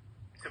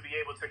 to be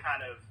able to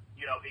kind of,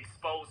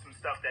 expose some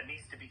stuff that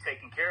needs to be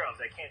taken care of,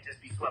 that can't just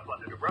be swept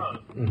under the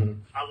rug.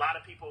 A lot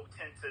of people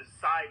tend to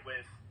side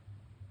with,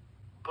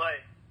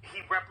 but he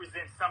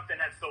represents something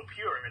that's so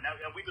pure, and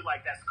we be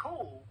like, that's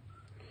cool,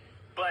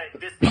 but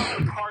this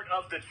other part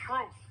of the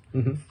truth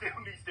still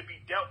needs to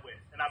be dealt with.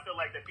 And I feel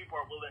like that people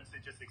are willing to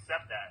just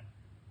accept that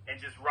and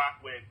just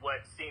rock with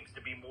what seems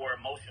to be more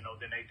emotional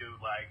than they do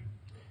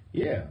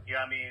yeah. You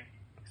know what I mean?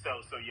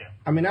 So yeah.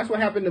 I mean, that's what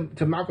happened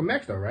to Malcolm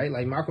X though, right?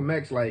 Malcolm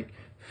X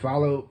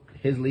followed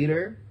his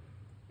leader,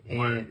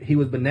 and he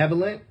was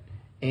benevolent.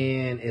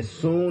 And as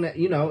soon as,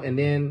 and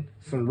then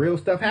some real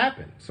stuff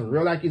happened, some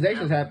real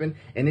accusations happened,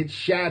 and it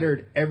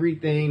shattered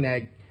everything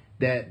that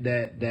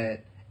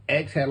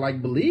X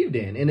had believed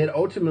in. And it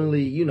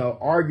ultimately,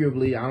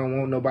 arguably, I don't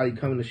want nobody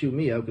coming to shoot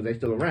me up because they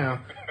still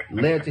around,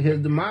 led to his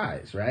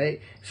demise,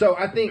 right? So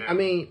I think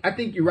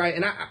you're right.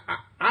 And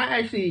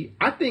I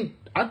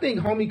think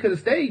homie could have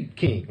stayed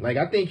king.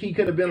 I think he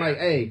could have been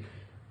hey,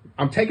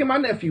 I'm taking my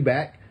nephew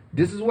back.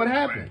 This is what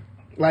happened.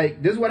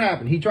 This is what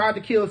happened. He tried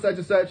to kill such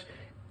and such.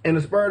 In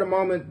the spur of the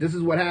moment, this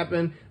is what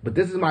happened, but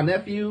this is my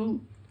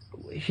nephew.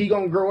 He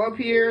gonna grow up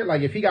here.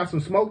 If he got some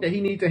smoke that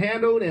he needs to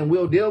handle, then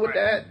we'll deal with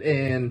that.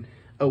 And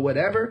or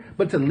whatever.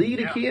 But to lead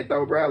a kid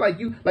though, bro, like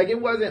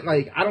it wasn't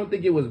like, I don't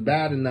think it was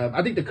bad enough.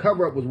 I think the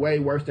cover up was way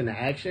worse than the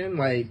action.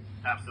 Like,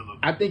 absolutely.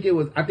 I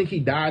think he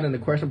died under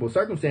questionable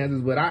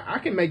circumstances, but I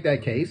can make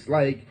that case.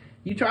 Like,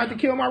 you tried to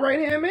kill my right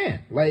hand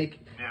man. Like,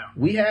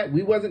 we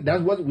agree we wasn't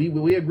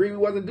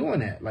doing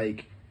that.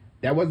 Like,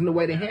 that wasn't the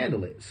way to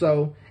handle it.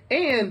 So,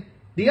 and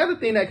the other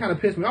thing that kind of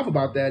pissed me off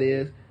about that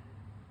is,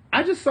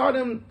 I just saw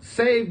them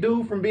save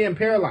dude from being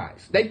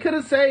paralyzed. They could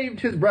have saved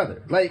his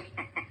brother. Like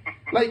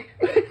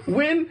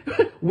when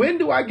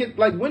do I get,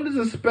 like, when does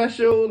a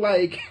special,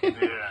 like,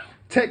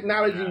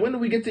 technology, when do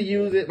we get to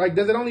use it? Like,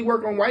 does it only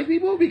work on white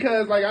people?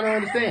 Because, like, I don't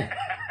understand.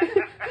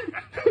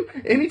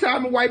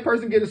 Anytime a white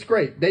person gets a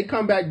scrape, they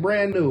come back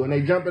brand new and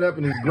they jump it up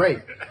and it's great.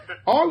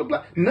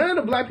 None of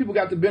the black people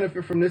got to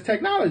benefit from this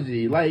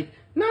technology. Like,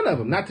 none of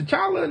them. Not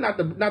T'Challa, not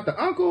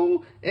the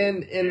uncle,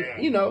 and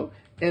you know.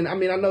 And I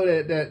mean, I know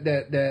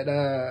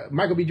that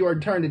Michael B.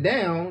 Jordan turned it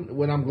down.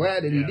 When I'm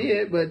glad that he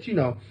did, but you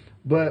know.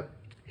 But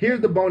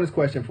here's the bonus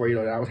question for you,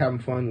 though, that I was having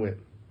fun with.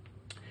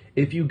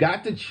 If you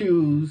got to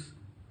choose,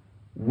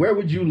 where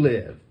would you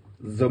live,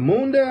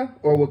 Zamunda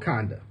or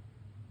Wakanda?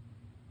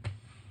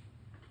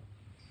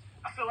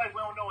 I feel like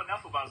we don't know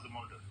enough about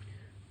Zamunda.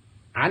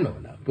 I know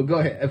enough, but go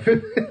ahead. I feel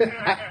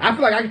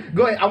like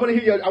go ahead. I want to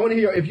hear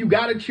your. If you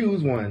got to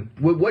choose one,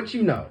 with what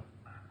you know,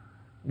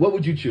 what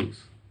would you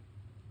choose?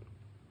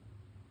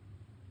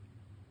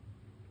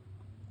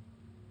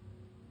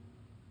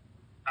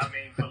 I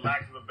mean, for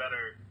lack of a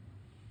better,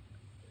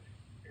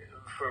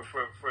 for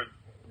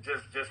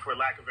just for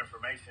lack of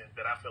information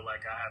that I feel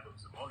like I have of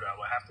Zamunda, I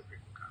would have to pick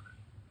Wakanda.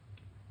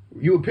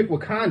 You would pick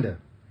Wakanda.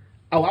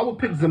 Oh, I would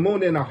pick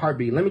Zamunda in a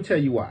heartbeat. Let me tell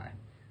you why.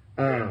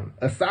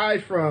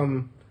 Aside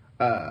from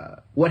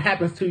what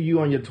happens to you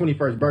on your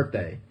 21st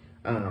birthday,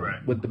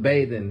 with the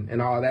bathing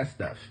and all that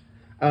stuff.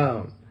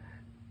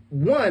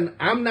 One,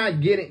 I'm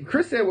not getting.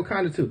 Chris said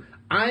Wakanda too.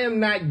 I am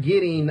not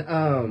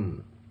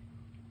getting.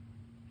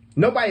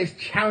 Nobody is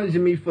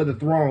challenging me for the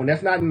throne.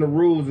 That's not in the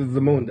rules of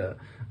Zamunda.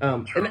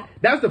 And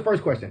that's the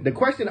first question. The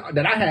question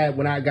that I had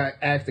when I got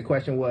asked the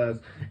question was,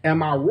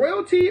 am I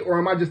royalty or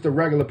am I just a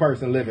regular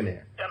person living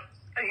there? Yeah,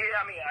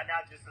 I mean,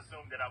 I just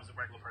assumed that I was a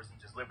regular person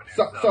just living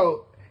there.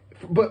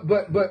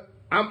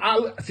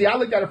 I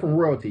looked at it from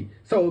royalty.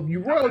 So if you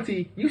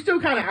royalty, you still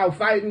kind of out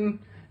fighting.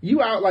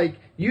 You out, like,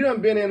 you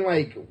done been in,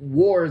 like,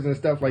 wars and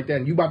stuff like that,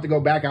 and you about to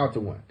go back out to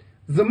one.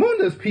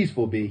 Zamunda's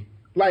peaceful, B.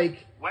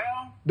 Like,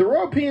 the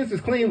royal penis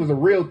is clean was a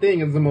real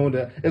thing in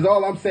Zamunda, is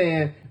all I'm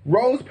saying.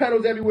 Rose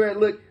petals everywhere.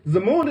 Look,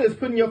 Zamunda is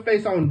putting your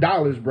face on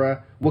dollars,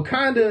 bruh.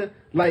 Wakanda,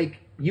 like,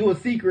 you a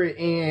secret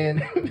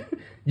and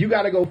you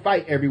got to go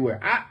fight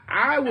everywhere.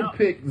 I would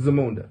pick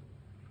Zamunda.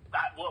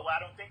 Well, I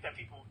don't think that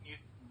people,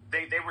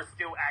 they were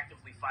still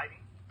actively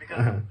fighting. Because,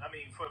 I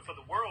mean, for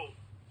the world,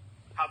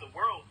 how the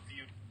world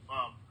viewed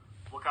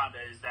Wakanda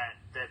is that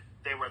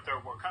they were a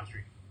third world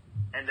country.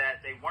 And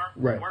that they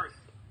weren't worth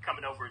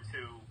coming over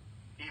to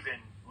even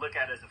look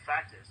at as a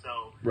factor.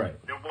 So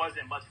there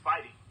wasn't much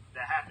fighting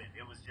that happened.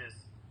 It was just,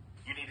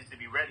 you needed to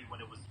be ready when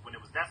it was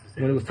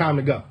necessary. When it was time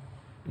to go.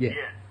 Yeah,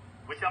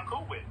 which I'm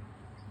cool with.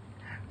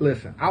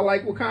 Listen, I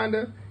like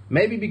Wakanda.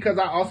 Maybe because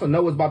I also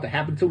know what's about to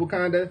happen to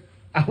Wakanda.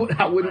 I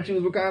wouldn't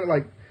choose Wakanda.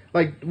 Like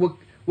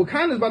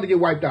Wakanda's about to get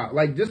wiped out.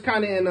 Like, just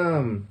kind of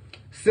in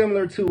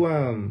similar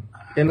to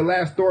in the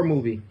last Thor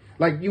movie.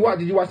 Like, did you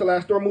watch the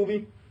last Thor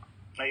movie?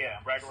 Oh, yeah,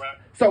 Ragnarok.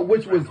 So,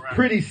 which was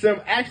pretty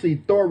similar. Actually,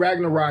 Thor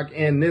Ragnarok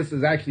and this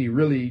is actually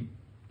really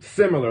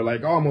similar.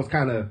 Like, almost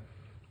kind of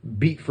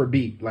beat for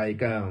beat. Like,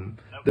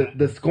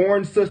 the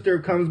Scorn sister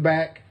comes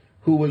back,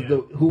 who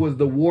was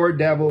the war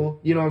devil.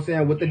 You know what I'm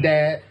saying? With the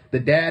dad. The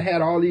dad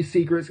had all these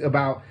secrets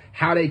about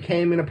how they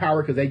came into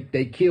power because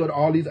they killed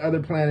all these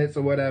other planets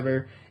or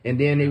whatever, and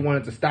then they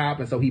wanted to stop,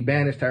 and so he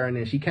banished her, and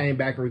then she came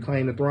back and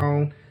reclaimed the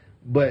throne.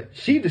 But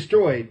she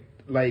destroyed,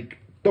 like,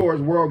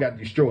 Thor's world got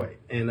destroyed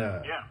in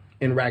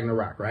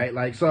Ragnarok, right?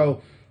 Like,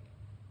 so,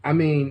 I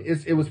mean,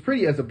 it's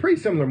a pretty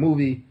similar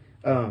movie,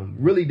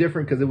 really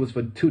different because it was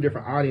for two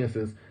different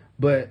audiences.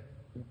 But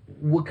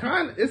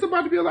Wakanda, it's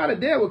about to be a lot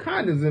of dead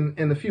Wakandans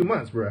in a few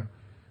months, bro.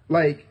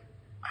 Like,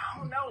 I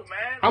don't know,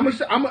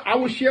 man. I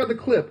will share the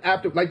clip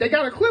after. Like, they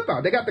got a clip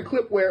out. They got the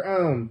clip where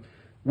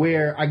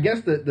I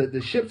guess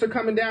the ships are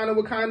coming down in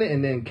Wakanda,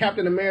 and then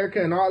Captain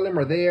America and all of them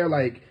are there.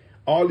 Like,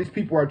 all these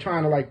people are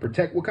trying to, like,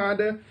 protect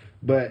Wakanda.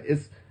 But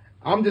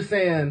I'm just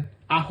saying,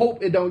 I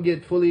hope it don't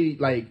get fully,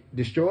 like,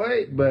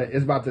 destroyed, but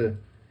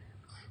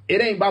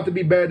it ain't about to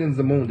be better than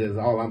Zamunda is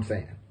all I'm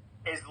saying.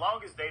 As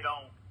long as they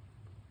don't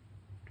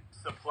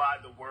supply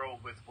the world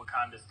with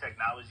Wakanda's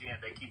technology and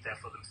they keep that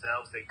for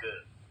themselves, they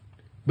could.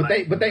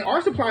 But they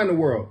are supplying the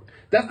world.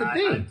 That's the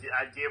thing.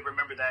 I did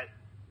remember that,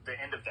 the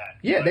end of that.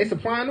 Yeah, they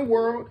supplying the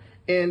world,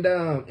 and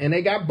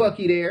they got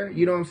Bucky there,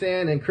 you know what I'm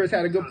saying? And Chris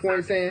had a good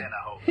point saying,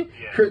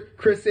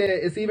 Chris said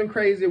it's even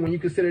crazier when you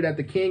consider that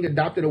the king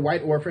adopted a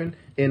white orphan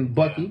in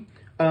Bucky,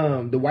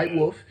 the White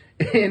Wolf,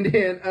 and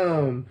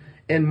then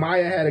and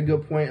Maya had a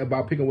good point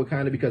about picking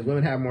Wakanda because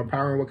women have more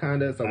power in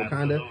Wakanda. So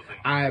Wakanda,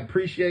 I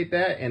appreciate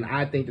that, and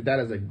I think that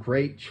is a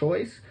great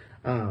choice.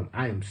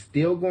 I am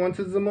still going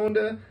to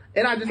Zamunda,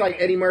 and I just like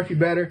Eddie Murphy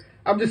better.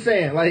 I'm just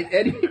saying, like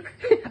Eddie,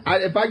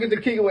 if I get to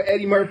kick it with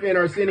Eddie Murphy in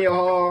Arsenio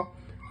Hall,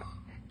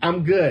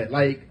 I'm good.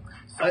 Like,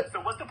 so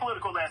what's the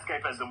political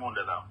landscape at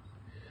Zamunda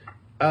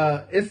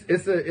though?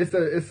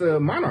 It's a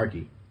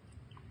monarchy.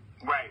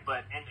 Right,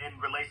 but in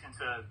relation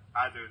to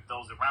either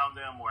those around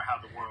them or how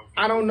the world.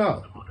 I don't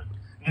know.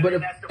 But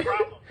that's the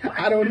problem.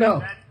 I don't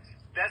know.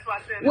 That's why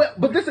I said. Well,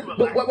 but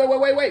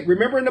wait.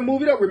 Remember in the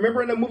movie though?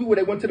 Remember in the movie where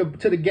they went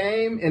to the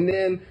game and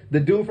then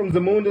the dude from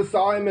Zamunda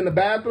saw him in the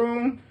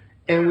bathroom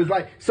and was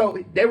like, so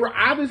they were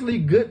obviously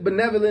good,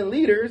 benevolent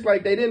leaders.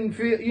 Like they didn't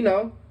feel,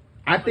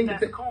 I think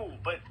that's cool.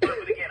 But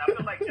again, I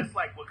feel like just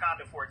like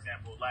Wakanda, for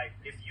example, like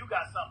if you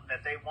got something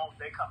that they want,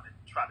 they come and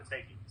try to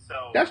take it.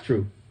 So that's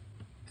true.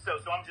 So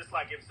I'm just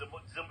like, if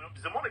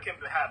Zamunda can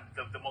have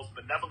the most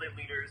benevolent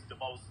leaders, the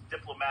most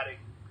diplomatic,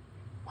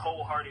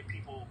 wholehearted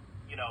people,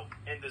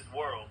 in this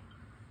world,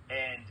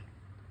 and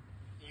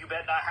you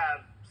better not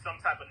have some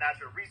type of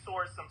natural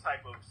resource, some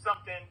type of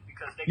something,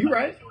 because they come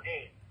right. at your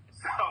head.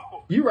 So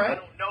you right.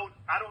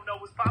 I don't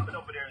know what's popping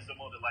over there in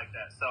Zamunda like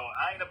that. So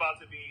I ain't about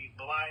to be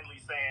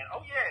blindly saying,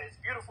 oh yeah, it's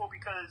beautiful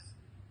because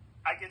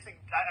I get to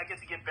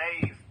get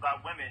bathed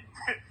by women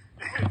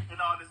and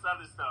all this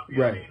other stuff. You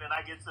know what I mean? And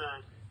I get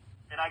to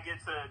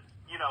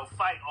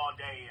fight all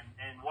day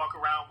and walk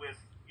around with,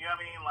 you know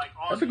what I mean? Like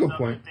all these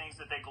other things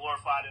that they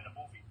glorified in the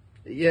movie.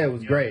 Yeah, it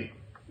was great.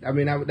 I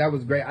mean, that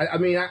was great. I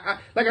mean,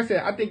 like I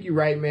said, I think you're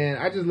right, man.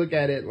 I just look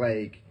at it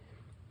like,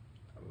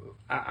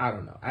 I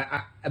don't know.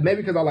 I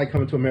maybe because I like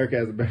Coming to America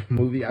as a better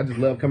movie. I just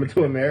love Coming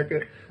to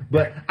America.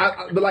 But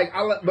I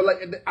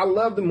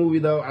love the movie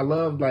though. I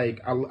loved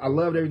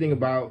everything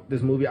about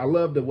this movie. I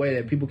loved the way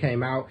that people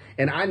came out,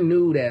 and I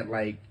knew that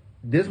like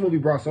this movie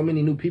brought so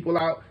many new people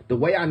out. The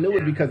way I knew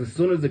it because as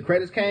soon as the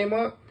credits came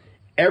up,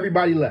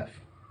 everybody left.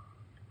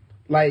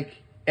 Like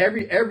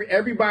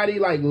everybody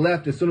like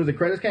left as soon as the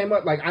credits came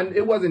up. Like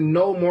it wasn't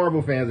no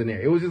Marvel fans in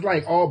there. It was just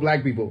like all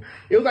black people.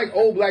 It was like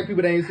old black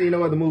people that ain't seen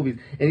no other movies.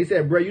 And he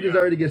said, "Bro, you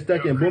deserve to get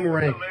stuck in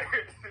Boomerang."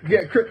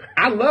 Yeah,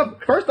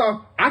 first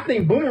off, I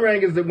think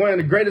Boomerang is one of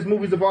the greatest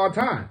movies of all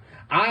time.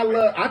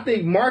 I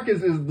think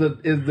Marcus is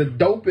the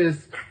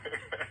dopest.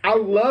 I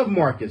love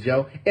Marcus,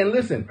 yo. And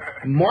listen,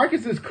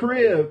 Marcus's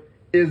crib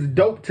is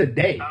dope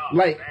today.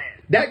 Like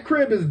that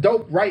crib is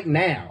dope right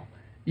now.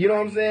 You know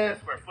what I'm saying?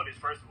 Square footage,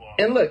 first of all.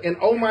 And look, and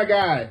oh my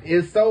God,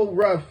 it's so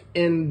rough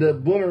in the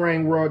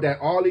Boomerang world that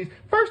all these.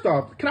 First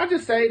off, can I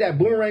just say that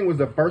Boomerang was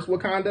the first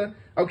Wakanda?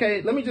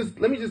 Okay, let me just.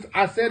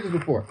 I said this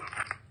before.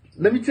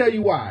 Let me tell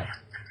you why.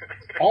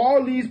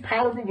 All these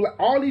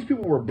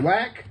people were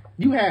black.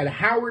 You had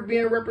Howard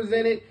being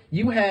represented.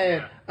 You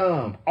had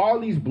all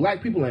these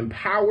black people in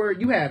power.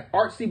 You had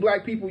artsy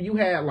black people. You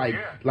had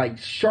like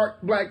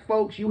sharp black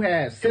folks. You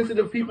had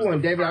sensitive people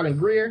and David Allen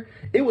Greer.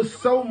 It was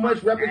so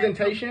much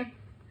representation.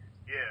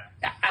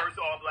 First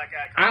all black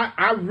actors.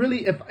 I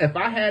really, if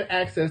I had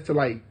access to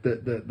like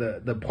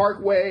the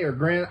Parkway or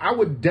Grand, I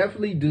would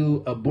definitely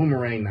do a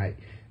Boomerang night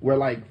where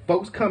like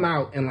folks come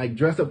out and like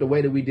dress up the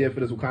way that we did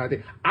for this kind of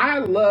thing. I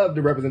love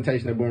the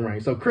representation of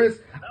Boomerang. So Chris,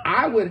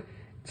 I would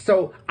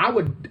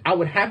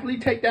happily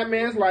take that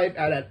man's life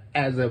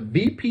as a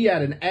VP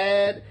at an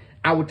ad.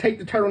 I would take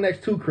the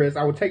turtlenecks too, Chris.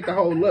 I would take the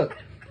whole look.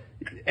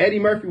 Eddie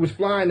Murphy was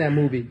flying that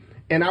movie,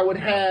 and I would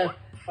have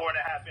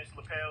 4.5-inch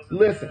lapels.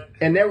 Listen,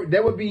 and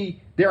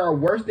there are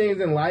worse things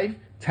in life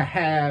to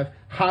have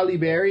Halle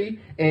Berry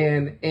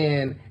and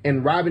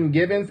Robin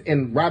Givens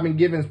and Robin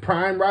Givens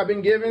prime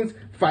Robin Givens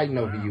fighting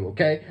over you.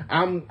 Okay,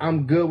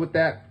 I'm good with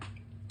that.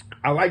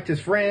 I liked his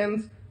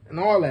friends and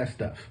all that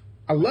stuff.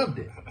 I loved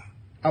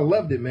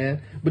it,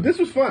 man. But this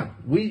was fun.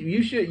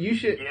 You should.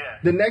 Yeah.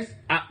 The next,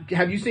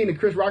 have you seen the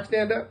Chris Rock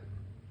stand up?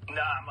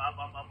 No,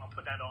 I'm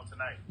putting that on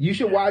tonight. You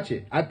should watch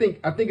it. I think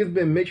it's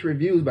been mixed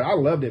reviews, but I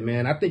loved it,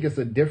 man. I think it's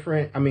a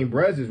different. I mean,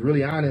 Brez is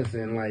really honest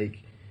and like,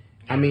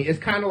 I mean, it's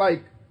kind of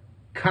like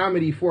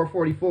comedy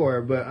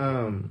 444,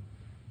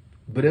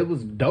 but it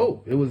was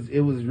dope. It was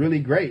really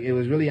great. It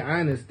was really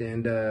honest,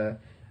 and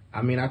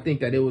I mean, I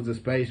think that it was a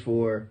space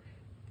for,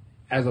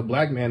 as a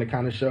black man, to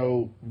kind of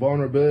show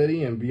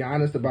vulnerability and be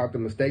honest about the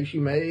mistakes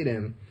you made,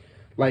 and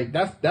like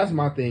that's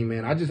my thing,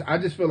 man. I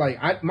just feel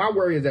like my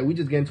worry is that we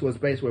just get into a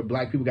space where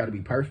black people got to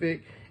be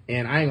perfect,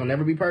 and I ain't gonna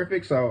never be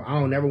perfect, so I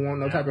don't never want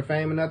no type of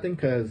fame or nothing,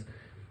 because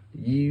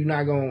you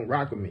not gonna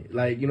rock with me,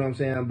 like, you know what I'm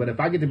saying. But if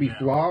I get to be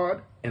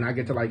flawed and I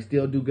get to like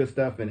still do good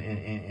stuff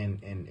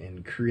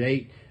and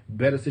create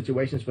better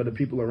situations for the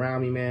people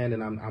around me, man,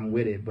 then I'm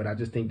with it. But I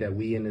just think that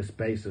we in this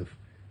space of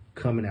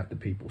coming after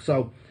people.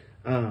 So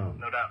no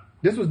doubt.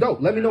 This was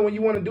dope. Let me know when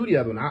you want to do the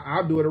other one.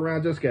 I'll do it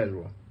around your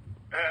schedule.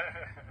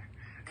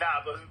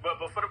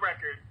 But for the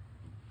record,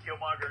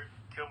 Killmonger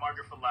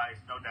for life,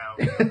 no doubt.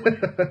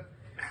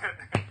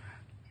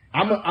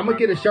 I'm gonna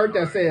get a shirt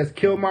that says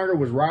Killmonger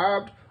was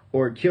robbed,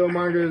 or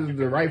Killmonger is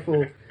the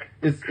rightful.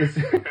 It's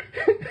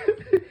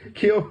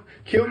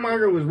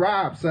Killmonger was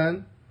robbed,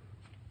 son.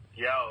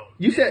 Yo,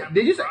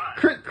 did you say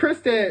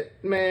Chris said,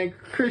 man,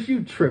 Chris,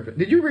 you tripping?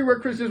 Did you read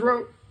what Chris just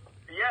wrote?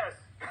 Yes.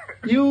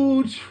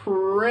 You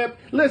trip.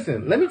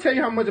 Listen, let me tell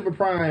you how much of a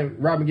prime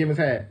Robin Givens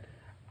had.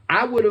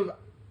 I would have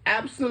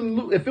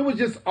absolutely, if it was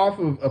just off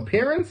of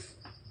appearance,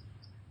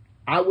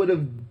 I would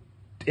have,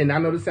 and I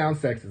know this sounds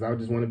sexist, I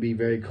just want to be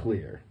very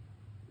clear,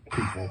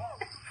 people.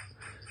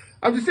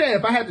 I'm just saying,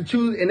 if I had to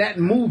choose in that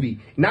movie,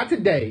 not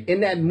today,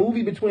 in that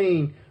movie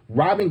between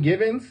Robin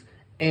Givens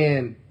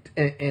and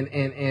Halle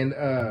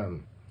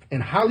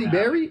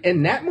Berry,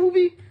 in that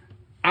movie,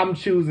 I'm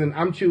choosing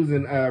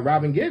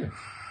Robin Givens.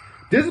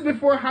 This is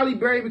before Halle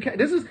Berry became.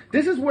 This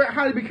is where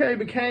Halle Berry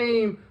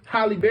became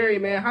Halle Berry,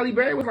 man. Halle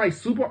Berry was like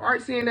super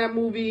artsy in that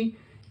movie,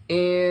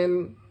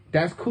 and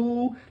that's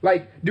cool.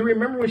 Like, do you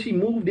remember when she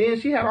moved in?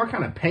 She had all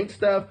kind of paint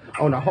stuff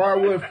on the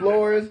hardwood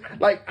floors.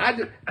 Like,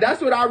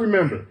 that's what I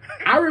remember.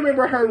 I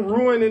remember her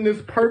ruining this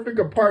perfect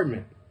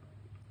apartment.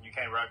 You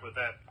can't rock with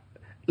that.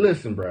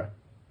 Listen, bruh.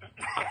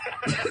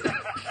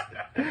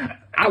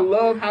 I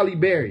love Halle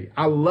Berry.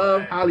 I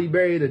love Halle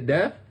Berry to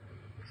death,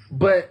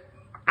 but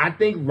I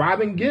think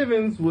Robin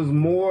Givens was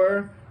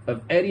more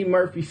of Eddie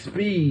Murphy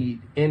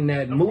speed in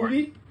that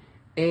movie,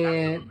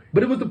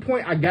 but it was the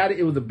point. I got it.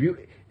 It was a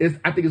beauty.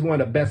 I think it's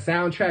one of the best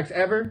soundtracks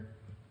ever.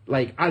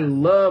 Like, I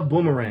love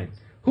Boomerang.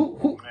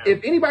 Who?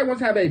 If anybody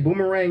wants to have a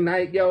Boomerang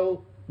night,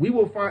 yo, we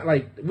will find.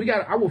 I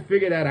will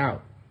figure that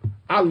out.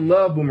 I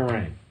love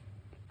Boomerang.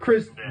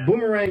 Chris,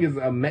 Boomerang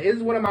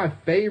is one of my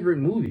favorite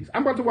movies.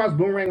 I'm about to watch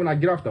Boomerang when I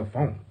get off the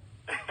phone.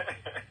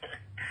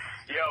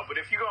 Yo, but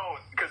if you go,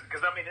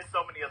 because I mean, there's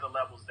so many other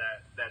levels that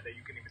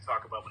you can even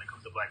talk about when it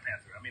comes to Black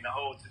Panther. I mean, the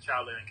whole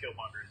T'Challa and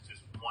Killmonger is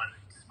just one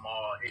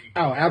small.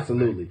 Oh,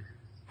 absolutely,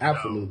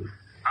 absolutely. So,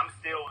 I'm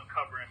still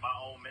uncovering my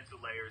own mental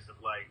layers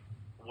of like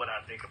what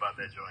I think about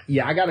that joint.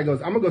 Yeah, I gotta go.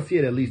 I'm gonna go see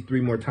it at least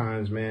 3 more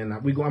times, man.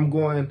 I'm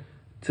going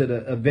to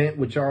the event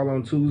with y'all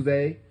on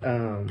Tuesday.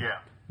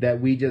 That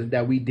we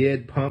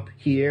did pump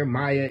here.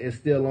 Maya is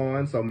still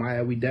on, so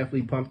Maya, we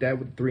definitely pumped that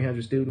with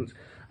 300 students.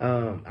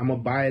 I'm gonna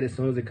buy it as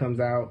soon as it comes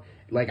out.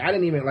 Like, I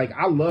didn't even, like,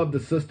 I love the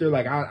sister.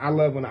 Like, I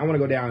love when I want to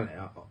go down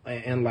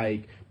and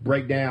like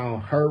break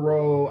down her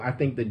role. I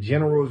think the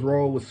general's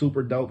role was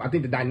super dope. I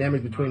think the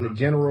dynamics between the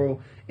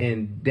general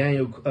and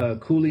Daniel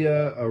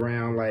Kaluuya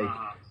around like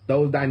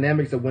those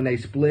dynamics of when they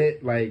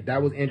split, like,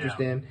 that was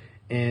interesting.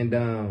 Yeah. And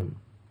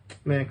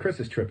man, Chris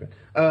is tripping.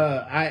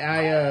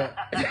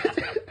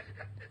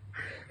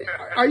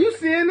 Are you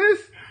seeing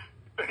this?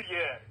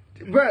 Yeah.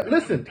 But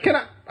listen,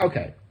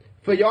 okay.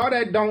 For y'all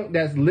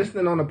that's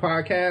listening on the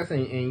podcast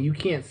and you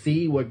can't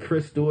see what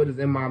Chris Stewart is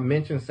in my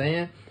mention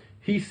saying,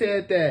 he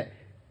said that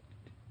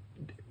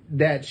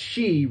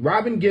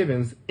Robin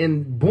Givens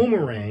in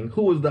Boomerang,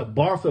 who was the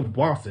boss of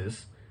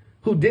bosses,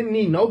 who didn't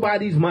need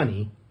nobody's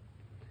money,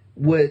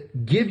 would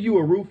give you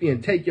a roofie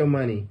and take your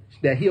money,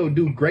 that he'll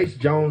do Grace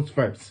Jones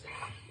first.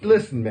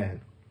 Listen,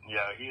 man.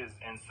 Yeah, he is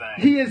insane.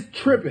 He is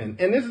tripping.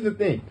 And this is the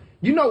thing.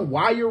 You know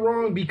why you're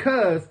wrong?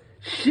 Because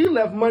she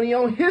left money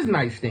on his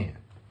nightstand.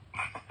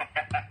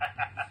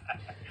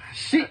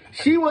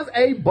 She was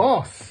a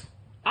boss.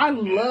 I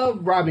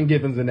love Robin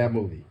Givens in that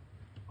movie.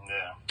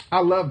 Yeah.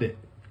 I loved it.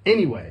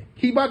 Anyway,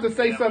 he about to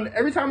say something.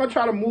 Every time I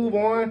try to move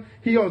on,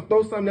 he gonna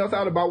throw something else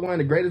out about one of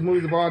the greatest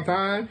movies of all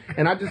time.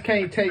 And I just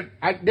can't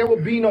there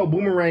will be no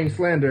Boomerang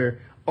slander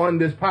on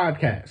this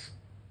podcast.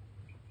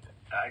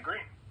 I agree.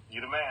 You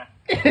the man.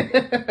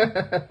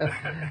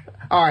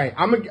 All right,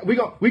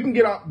 we can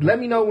get off. Let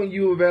me know when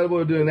you're available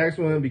to do the next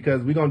one,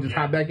 because we're gonna just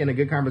hop back in a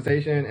good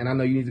conversation, and I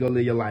know you need to go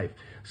live your life.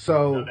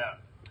 So, no doubt.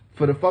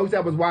 For the folks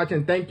that was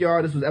watching, thank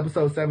y'all. This was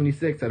episode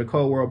 76 of the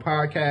Cold World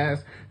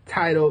Podcast,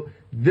 titled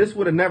 "This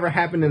Would Have Never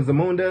Happened in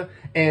Zamunda,"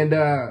 and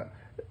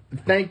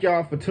thank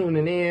y'all for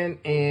tuning in.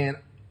 And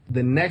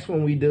the next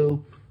one we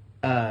do,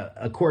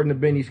 according to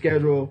Benny's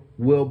schedule,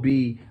 will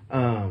be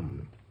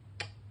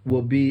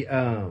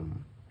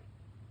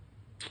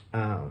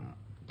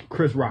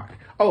Chris Rock.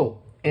 Oh,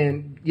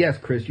 and yes,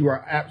 Chris,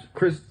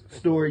 Chris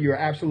Stewart, you are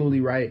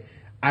absolutely right.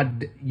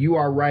 You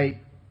are right.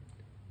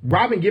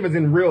 Robin Givens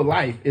in real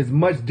life is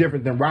much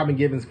different than Robin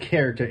Givens'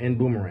 character in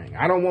Boomerang.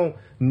 I don't want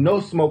no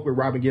smoke with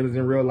Robin Givens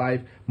in real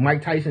life.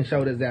 Mike Tyson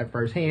showed us that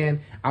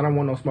firsthand. I don't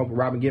want no smoke with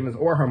Robin Givens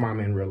or her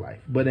mama in real life.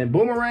 But in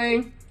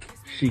Boomerang,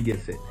 she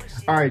gets it.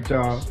 All right,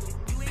 y'all.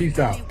 Peace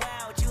out.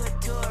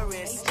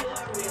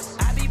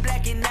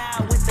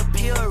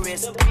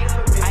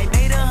 I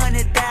made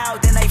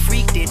 100,000, then I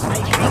freaked it.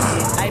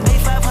 I made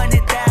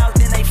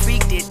 500,000, then I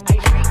freaked it.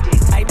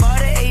 I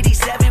bought an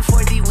 87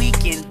 for the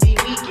weekend.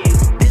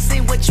 This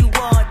ain't what you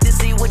want,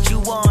 this ain't what you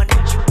want.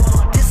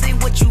 This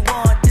ain't what you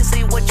want, this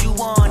ain't what you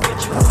want.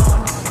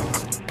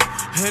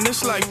 And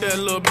it's like that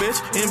little bitch.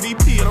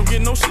 MVP, I don't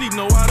get no sleep,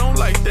 no, I don't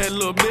like that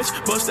little bitch.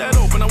 Bust that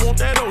open, I want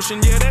that ocean,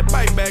 yeah, that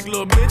bite back,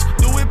 little bitch.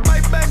 Do it,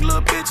 bite back,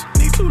 little bitch.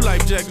 Need 2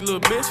 life jackets,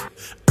 little bitch.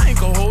 I ain't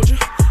gon' hold you,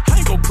 I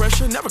ain't gon'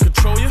 pressure, never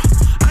control you.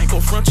 I ain't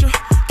gon' front you,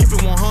 keep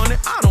it 100,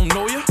 I don't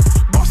know you.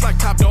 Boss like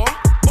Top Dog,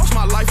 boss my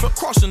my life up,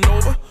 crossing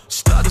over.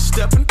 Stutter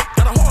stepping,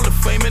 got a Hall of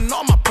Fame and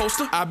all my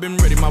poster. I've been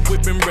ready, my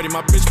whip been ready,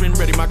 my bitch been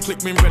ready, my click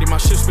been ready, my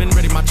shit's been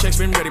ready, my checks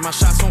been ready, my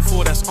shots on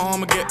full, that's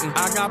Armageddon.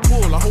 I got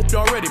pull, I hope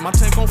y'all ready, my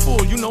tank on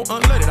full, you know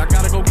unleaded. I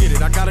gotta go get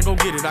it, I gotta go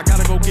get it, I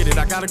gotta go get it,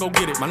 I gotta go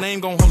get it. My name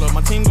gon' hold up,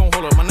 my team gon'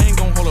 hold up, my name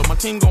gon' hold up, my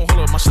team gon'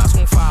 hold up, my shots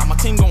gon' fire, my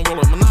team gon' roll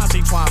up,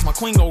 Menage twice, my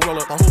queen gon' roll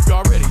up. I hope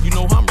y'all ready, you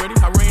know I'm ready,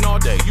 I rain all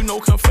day, you know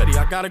confetti.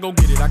 I gotta go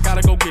get it, I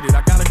gotta go get it,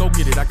 I gotta go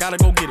get it, I gotta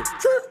go get it.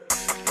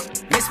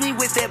 Miss me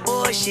with that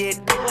bullshit.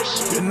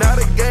 You're not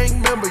a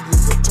gang member,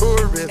 you're a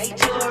tourist.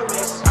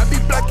 I be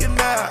blacking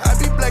out, I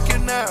be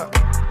blacking out.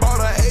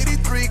 Bought a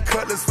 83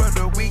 Cutlass for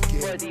the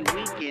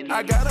weekend.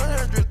 I got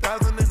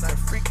 100,000 and I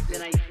freaked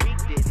it.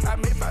 I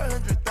made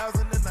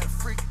 500,000 and I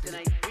freaked it.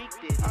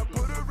 I